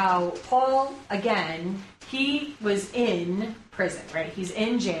and how Paul, again, he was in prison, right? He's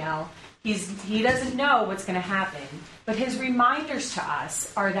in jail. He doesn't know what's going to happen. But his reminders to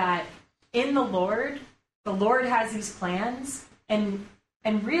us are that in the Lord has these plans, and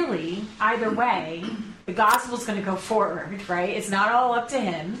And really, either way, the gospel's going to go forward, right? It's not all up to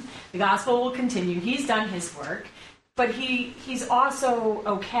him. The gospel will continue. He's done his work. But he's also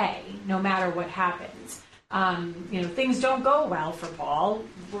okay, no matter what happens. Things don't go well for Paul.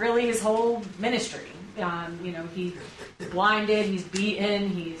 Really, his whole ministry. He's blinded, he's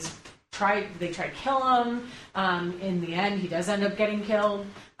beaten, they try to kill him. In the end, he does end up getting killed.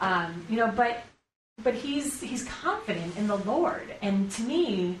 But he's confident in the Lord. And to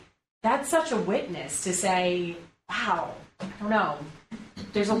me, that's such a witness to say, wow, I don't know.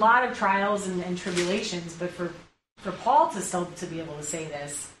 There's a lot of trials and tribulations, but for Paul to still to be able to say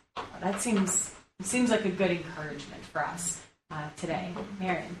this, that seems like a good encouragement for us today.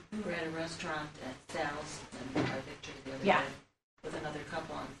 Marion. We were at a restaurant at Sal's in our Victory the other day with another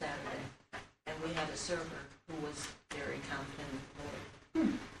couple on Saturday, and we had a server who was very confident in the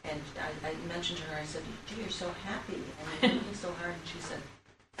Lord. And I mentioned to her, I said, "Gee, you're so happy, and you're working so hard." And she said,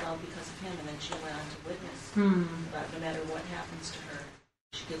 "Well, because of him." And then she went on to witness about no matter what happens to her,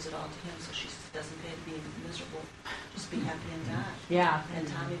 she gives it all to him, so she doesn't pay to be miserable. Just be happy in God. Yeah. And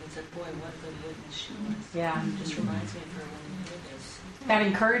Tom even said, "Boy, what a good witness she was." Yeah. It just reminds me of her when we hear this. That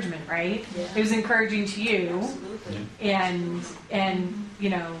encouragement, right? Yeah. It was encouraging to you. Absolutely. And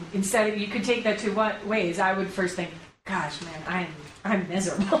instead of, you could take that two ways. I would first think, gosh, man, I'm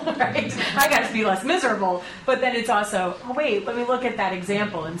miserable, right? I got to be less miserable. But then it's also, oh wait, let me look at that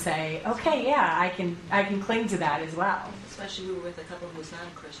example and say, okay, yeah, I can cling to that as well. Especially we were with a couple who was not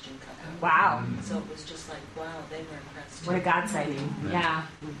a Christian couple. Wow. So it was just like, wow, they were impressed. What a God sighting. Yeah.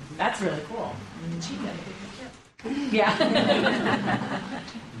 That's really cool. She got a good gift. Yeah.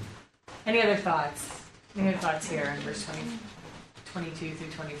 Any other thoughts? Any other thoughts here in verse 22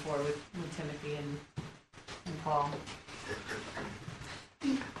 through 24 with Timothy and Paul?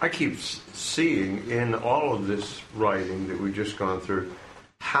 I keep seeing in all of this writing that we've just gone through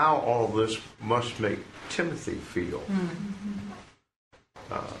how all this must make Timothy feel.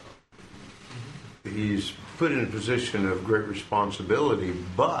 He's put in a position of great responsibility,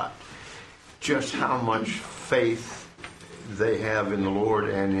 but just how much faith they have in the Lord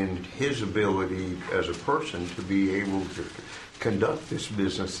and in his ability as a person to be able to conduct this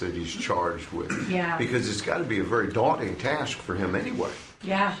business that he's charged with. Yeah. Because it's got to be a very daunting task for him anyway.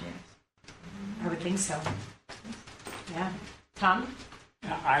 Yeah. I would think so. Yeah. Tom?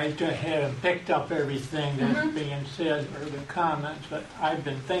 I just haven't picked up everything that's being said or the comments, but I've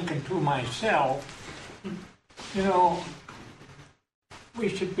been thinking to myself, we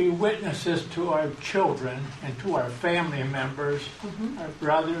should be witnesses to our children and to our family members, our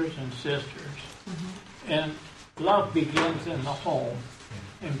brothers and sisters. And love begins in the home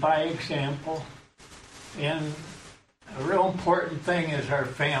and by example. And a real important thing is our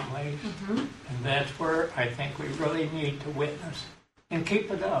families. And that's where I think we really need to witness and keep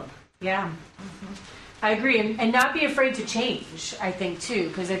it up. Yeah. I agree. And not be afraid to change, I think, too.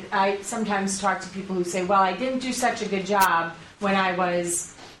 Because I sometimes talk to people who say, well, I didn't do such a good job when I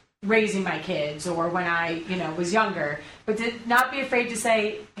was raising my kids or when I, was younger. But to not be afraid to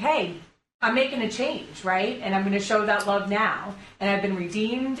say, hey, I'm making a change, right? And I'm going to show that love now. And I've been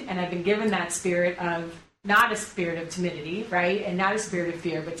redeemed and I've been given that spirit of, not a spirit of timidity, right? And not a spirit of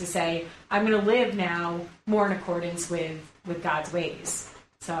fear, but to say, I'm going to live now more in accordance with God's ways.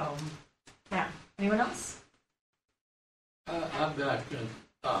 So, yeah. Anyone else? I've got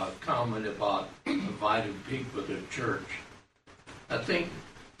a comment about inviting people to church. I think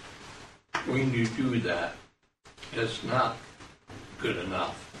when you do that, it's not good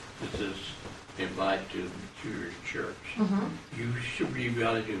enough to just invite to your church. You should be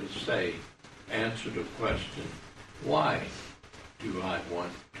able to say, answer the question, why do I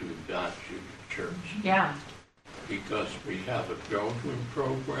want to invite you to church? Yeah. Because we have a children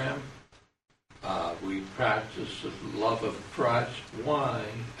program. We practice the love of Christ. Why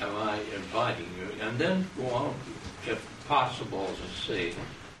am I inviting you? And then go on, if possible, to say,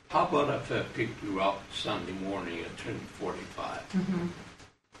 how about if I pick you up Sunday morning at 10:45?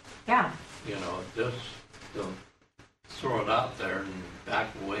 Yeah. Just don't throw it out there and back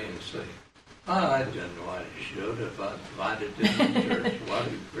away and say, I didn't know I should have invited them to church. What a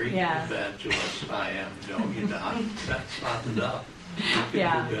great evangelist I am. No, you're not. That's not enough. You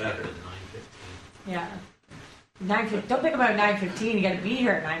can do better. Yeah. 9:15. Don't pick them up at 9:15. You got to be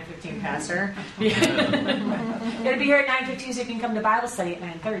here at 9:15, Pastor. You got to be here at 9:15 so you can come to Bible study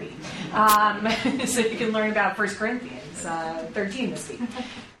at 9:30. So you can learn about 1 Corinthians 13 this week.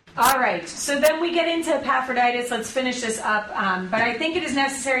 All right. So then we get into Epaphroditus. Let's finish this up. But I think it is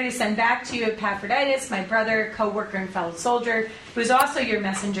necessary to send back to you Epaphroditus, my brother, co-worker, and fellow soldier, who is also your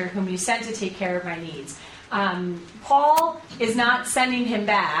messenger, whom you sent to take care of my needs. Paul is not sending him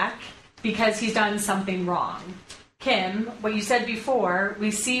back because he's done something wrong. Kim, what you said before,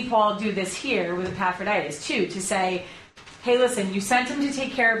 we see Paul do this here with Epaphroditus too, to say, hey, listen, you sent him to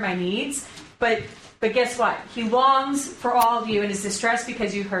take care of my needs, but guess what? He longs for all of you and is distressed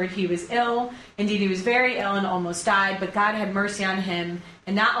because you heard he was ill. Indeed, he was very ill and almost died, but God had mercy on him,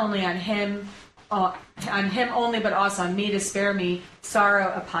 and not only on him only, but also on me, to spare me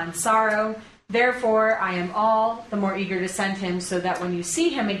sorrow upon sorrow. Therefore, I am all the more eager to send him, so that when you see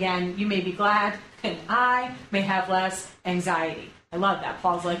him again, you may be glad, and I may have less anxiety. I love that.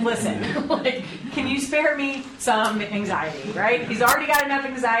 Paul's like, listen, like, can you spare me some anxiety, right? He's already got enough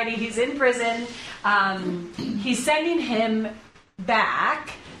anxiety. He's in prison. He's sending him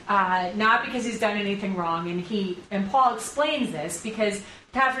back, not because he's done anything wrong. And Paul explains this because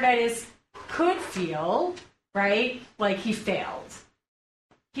Epaphroditus could feel, right, like he failed.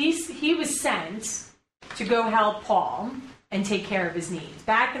 He was sent to go help Paul and take care of his needs.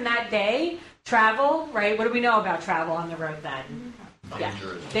 Back in that day, travel, right? What do we know about travel on the road then?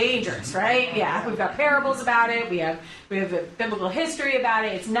 Dangerous, right? Yeah, we've got parables about it. We have a biblical history about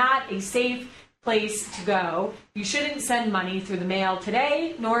it. It's not a safe place to go. You shouldn't send money through the mail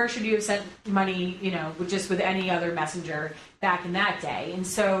today, nor should you have sent money, just with any other messenger back in that day. And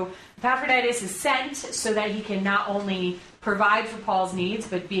so Epaphroditus is sent so that he can not only provide for Paul's needs,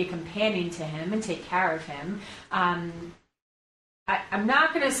 but be a companion to him and take care of him. I'm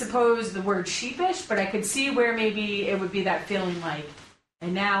not going to suppose the word sheepish, but I could see where maybe it would be that feeling like,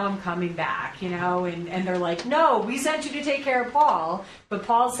 and now I'm coming back, and they're like, no, we sent you to take care of Paul. But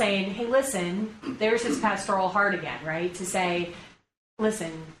Paul's saying, hey, listen, there's his pastoral heart again, right? To say,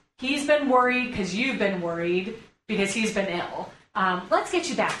 listen, he's been worried because you've been worried because he's been ill. Let's get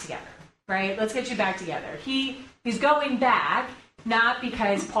you back together, right? Let's get you back together. He's going back, not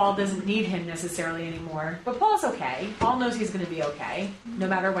because Paul doesn't need him necessarily anymore, but Paul's okay. Paul knows he's going to be okay, no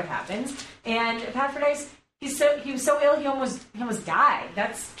matter what happens. And Epaphroditus, he was so ill he almost died.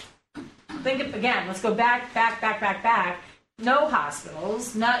 Let's go back. No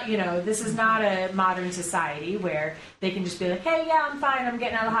hospitals. This is not a modern society where they can just be like, hey, yeah, I'm fine. I'm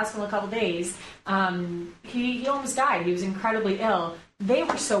getting out of the hospital in a couple days. He almost died. He was incredibly ill. They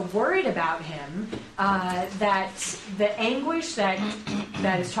were so worried about him that the anguish that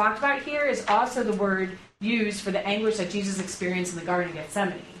is talked about here is also the word used for the anguish that Jesus experienced in the Garden of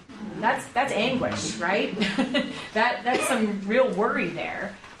Gethsemane. That's anguish, right? That's some real worry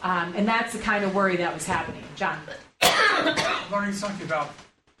there, and that's the kind of worry that was happening. John, learning something about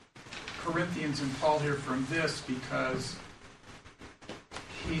Corinthians and Paul here from this, because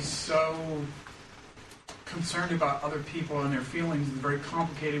he's so concerned about other people and their feelings in very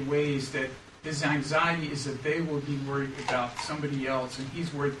complicated ways that his anxiety is that they will be worried about somebody else, and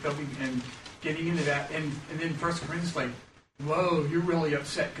he's worried they'll be, and getting into that, and then 1 Corinthians like, whoa, you're really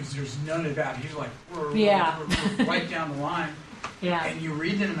upset because there's none of that. He's like, we're right down the line. Yeah. And you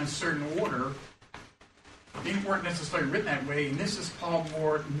read it in a certain order. They weren't necessarily written that way, and this is Paul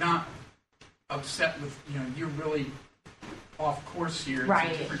more not upset with, you're really off course here. Right.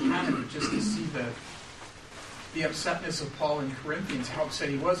 It's a different kind of, just to see the upsetness of Paul in Corinthians, how upset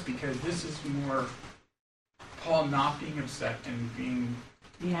he was, because this is more Paul not being upset and being,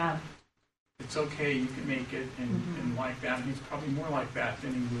 it's okay, you can make it, and like that. And he's probably more like that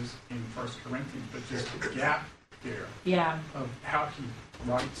than he was in 1 Corinthians, but just the gap there of how he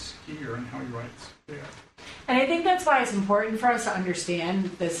writes here and how he writes there. And I think that's why it's important for us to understand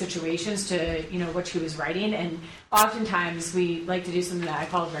the situations to, what he was writing. And oftentimes we like to do something that I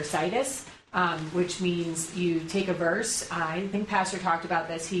call versitis, which means you take a verse. I think Pastor talked about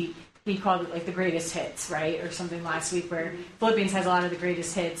this. He called it like the greatest hits, right? Or something last week, where Philippians has a lot of the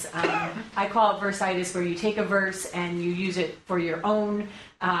greatest hits. I call it versitis, where you take a verse and you use it for your own,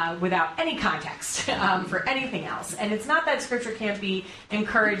 without any context, for anything else. And it's not that Scripture can't be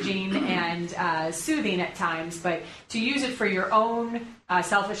encouraging and soothing at times, but to use it for your own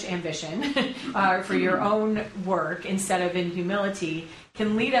selfish ambition, for your own work, instead of in humility,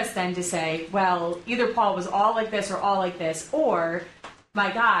 can lead us then to say, well, either Paul was all like this or all like this, or,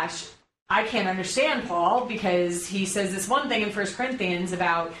 my gosh, I can't understand Paul because he says this one thing in 1 Corinthians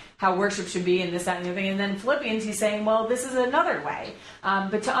about how worship should be and this, that, and the other thing. And then in Philippians, he's saying, well, this is another way.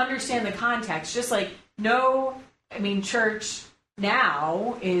 But to understand the context, just like church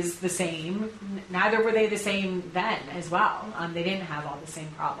now is the same. Neither were they the same then as well. They didn't have all the same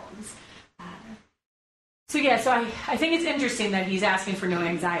problems. So I think it's interesting that he's asking for no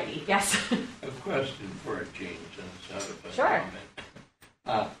anxiety. Yes? A question for a change instead of a Sure.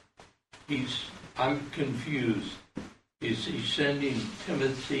 comment. I'm confused. Is he sending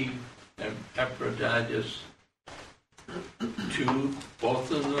Timothy and Epaphroditus to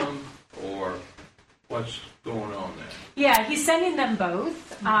both of them, or what's going on there? Yeah, he's sending them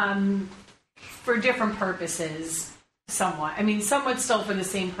both for different purposes, somewhat. I mean, somewhat still for the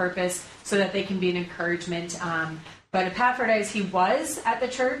same purpose, so that they can be an encouragement. But Epaphroditus, he was at the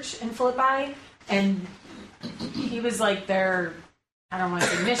church in Philippi, and he was like their, I don't want to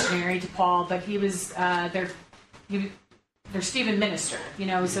say missionary to Paul, but he was their Stephen minister, you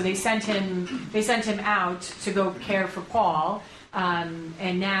know. So they sent him out to go care for Paul,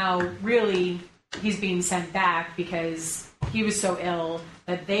 and now really he's being sent back because he was so ill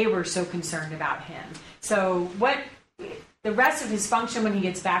that they were so concerned about him. So what the rest of his function when he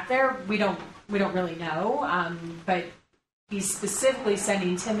gets back there, we don't really know, but he's specifically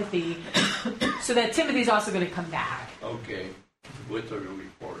sending Timothy so that Timothy's also going to come back. Okay, with a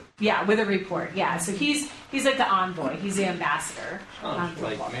report. Yeah, with a report. Yeah, so he's like the envoy. He's the ambassador. Sounds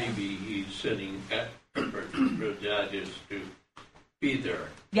like maybe he's sitting at Epaphroditus to be there.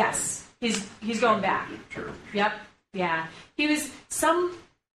 Yes, he's going back. The church. Yep. Yeah, he was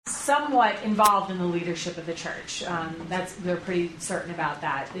somewhat involved in the leadership of the church. They're pretty certain about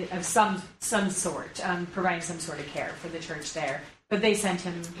that, of some sort, providing some sort of care for the church there. But they sent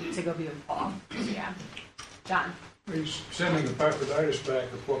him to go be with Paul. So, yeah, John. He's sending Epaphroditus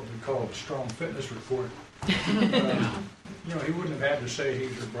back with what we call a strong fitness report. He wouldn't have had to say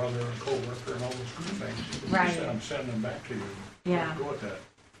he's your brother and co-worker and all those good things. Right. He said, I'm sending them back to you. Yeah. Go with that.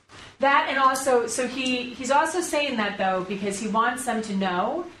 That, and also, so he's also saying that, though, because he wants them to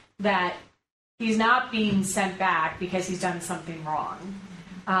know that he's not being sent back because he's done something wrong,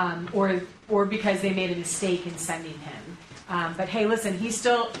 or because they made a mistake in sending him. But hey, listen, he's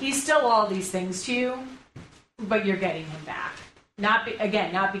still all these things to you, but you're getting him back. Not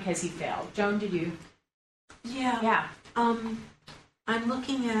because he failed. Joan, did you? Yeah. I'm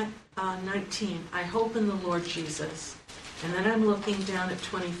looking at 19. I hope in the Lord Jesus. And then I'm looking down at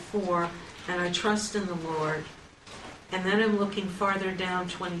 24, and I trust in the Lord. And then I'm looking farther down,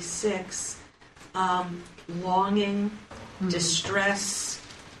 26, longing, distress,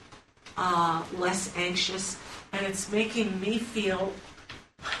 less anxious. And it's making me feel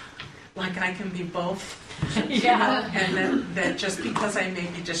like I can be both. Yeah. And that just because I may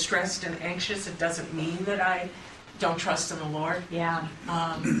be distressed and anxious, it doesn't mean that I don't trust in the Lord. Yeah.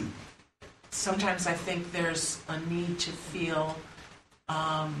 Sometimes I think there's a need to feel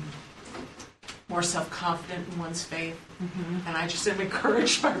more self-confident in one's faith, and I just am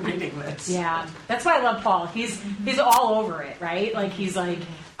encouraged by reading this. Yeah, that's why I love Paul. He's all over it, right? Like he's like,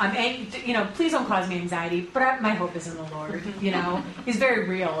 please don't cause me anxiety, but my hope is in the Lord. You know, he's very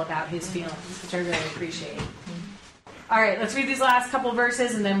real about his feelings, which I really appreciate. All right, let's read these last couple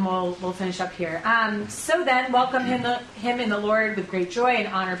verses, and then we'll finish up here. So then, welcome him in the Lord with great joy, and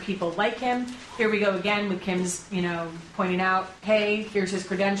honor people like him. Here we go again with Kim's, pointing out, hey, here's his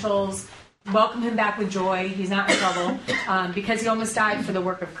credentials. Welcome him back with joy. He's not in trouble. Because he almost died for the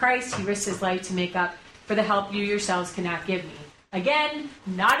work of Christ, he risked his life to make up for the help you yourselves cannot give me. Again,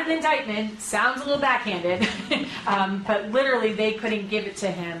 not an indictment. Sounds a little backhanded. But literally, they couldn't give it to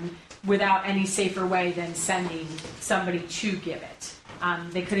him without any safer way than sending somebody to give it.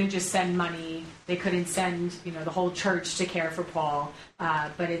 They couldn't just send money. They couldn't send, the whole church to care for Paul.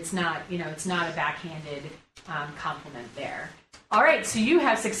 But it's not, it's not a backhanded compliment there. All right, so you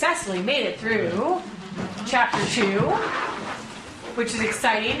have successfully made it through chapter 2, which is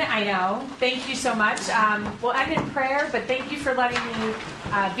exciting, I know. Thank you so much. We'll end in prayer, but thank you for letting me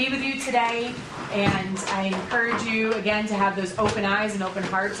be with you today. And I encourage you, again, to have those open eyes and open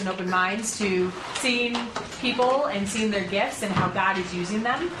hearts and open minds to seeing people and seeing their gifts and how God is using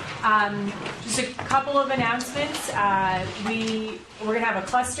them. Just a couple of announcements. We're going to have a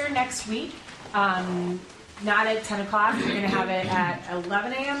cluster next week. Not at 10 o'clock. We're going to have it at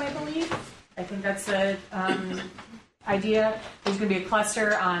 11 a.m., I believe. I think that's the idea. There's going to be a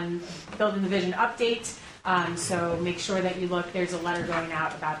cluster on Building the Vision update. So make sure that you look. There's a letter going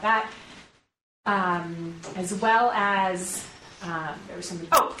out about that. As well as there was something.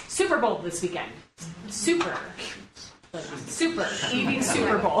 Oh, Super Bowl this weekend. Super eating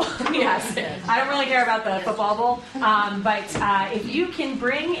Super Bowl. Yes, I don't really care about the football bowl, but if you can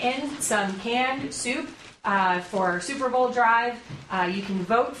bring in some canned soup for Super Bowl drive, you can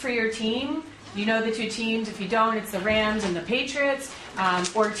vote for your team. You know the two teams. If you don't, it's the Rams and the Patriots.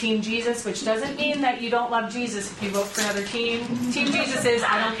 or Team Jesus, which doesn't mean that you don't love Jesus if you vote for another team. Team Jesus is,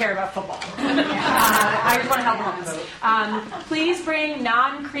 I don't care about football. I just want to help them. Please bring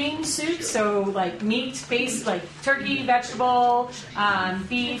non-cream soup, so like meat-based, like turkey, vegetable,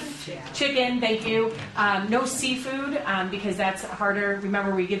 beef, chicken, thank you. No seafood, because that's harder.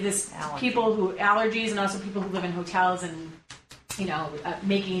 Remember, we give this people who allergies and also people who live in hotels and,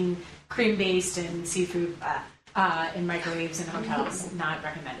 making cream-based and seafood in microwaves in hotels, not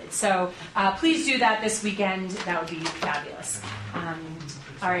recommended. So please do that this weekend. That would be fabulous.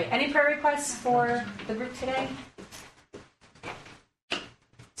 All right, any prayer requests for the group today?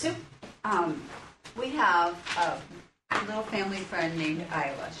 Sue? We have a little family friend named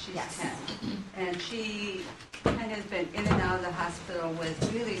Isla. She's 10. And she kind of has been in and out of the hospital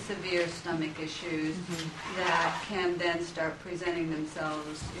with really severe stomach issues that can then start presenting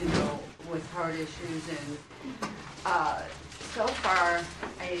themselves, with heart issues. And so far,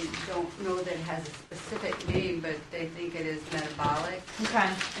 I don't know that it has a specific name, but they think it is metabolic. Okay.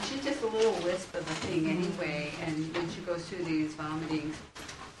 And she's just a little wisp of a thing anyway. And when she goes through these vomiting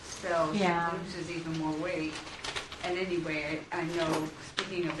spells, she loses even more weight. And anyway, I know,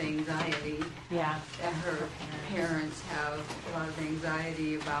 speaking of anxiety, that her parents have a lot of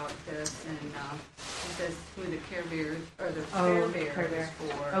anxiety about this, and she says who the Care Bears or the Care Bear is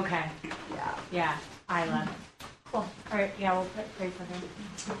for. Okay. Yeah, Isla. Cool. All right, we'll pray for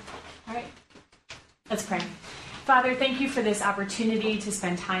her. All right, let's pray. Father, thank you for this opportunity to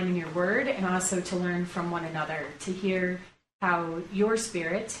spend time in your word and also to learn from one another, to hear how your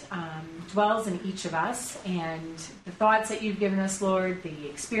Spirit dwells in each of us, and the thoughts that you've given us, Lord, the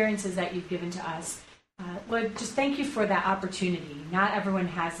experiences that you've given to us. Lord, just thank you for that opportunity. Not everyone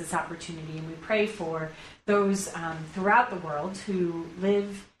has this opportunity, and we pray for those throughout the world who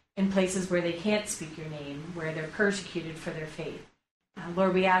live in places where they can't speak your name, where they're persecuted for their faith.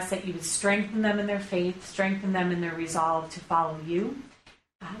 Lord, we ask that you would strengthen them in their faith, strengthen them in their resolve to follow you.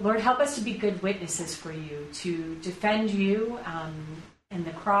 Lord, help us to be good witnesses for you, to defend you and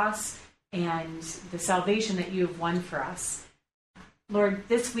the cross and the salvation that you have won for us. Lord,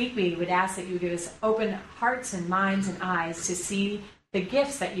 this week we would ask that you give us open hearts and minds and eyes to see the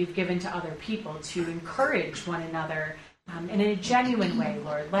gifts that you've given to other people, to encourage one another in a genuine way,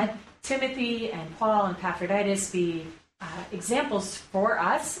 Lord. Let Timothy and Paul and Epaphroditus be examples for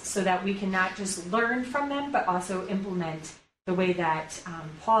us so that we can not just learn from them, but also implement the way that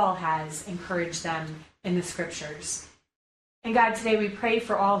Paul has encouraged them in the scriptures. And God, today we pray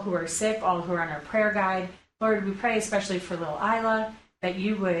for all who are sick, all who are on our prayer guide. Lord, we pray especially for little Isla, that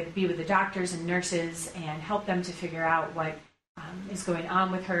you would be with the doctors and nurses and help them to figure out what is going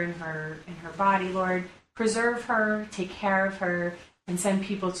on with her in her body, Lord. Preserve her, take care of her, and send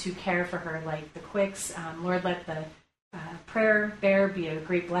people to care for her like the Quicks. Lord, let the prayer bear be a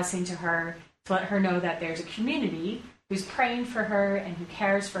great blessing to her, to let her know that there's a community who's praying for her and who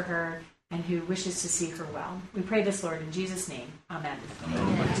cares for her and who wishes to see her well. We pray this, Lord, in Jesus' name. Amen.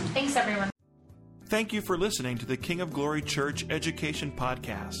 Thanks, everyone. Thank you for listening to the King of Glory Church Education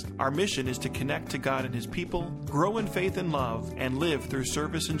Podcast. Our mission is to connect to God and His people, grow in faith and love, and live through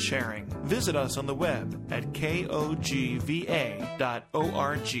service and sharing. Visit us on the web at kogva.org.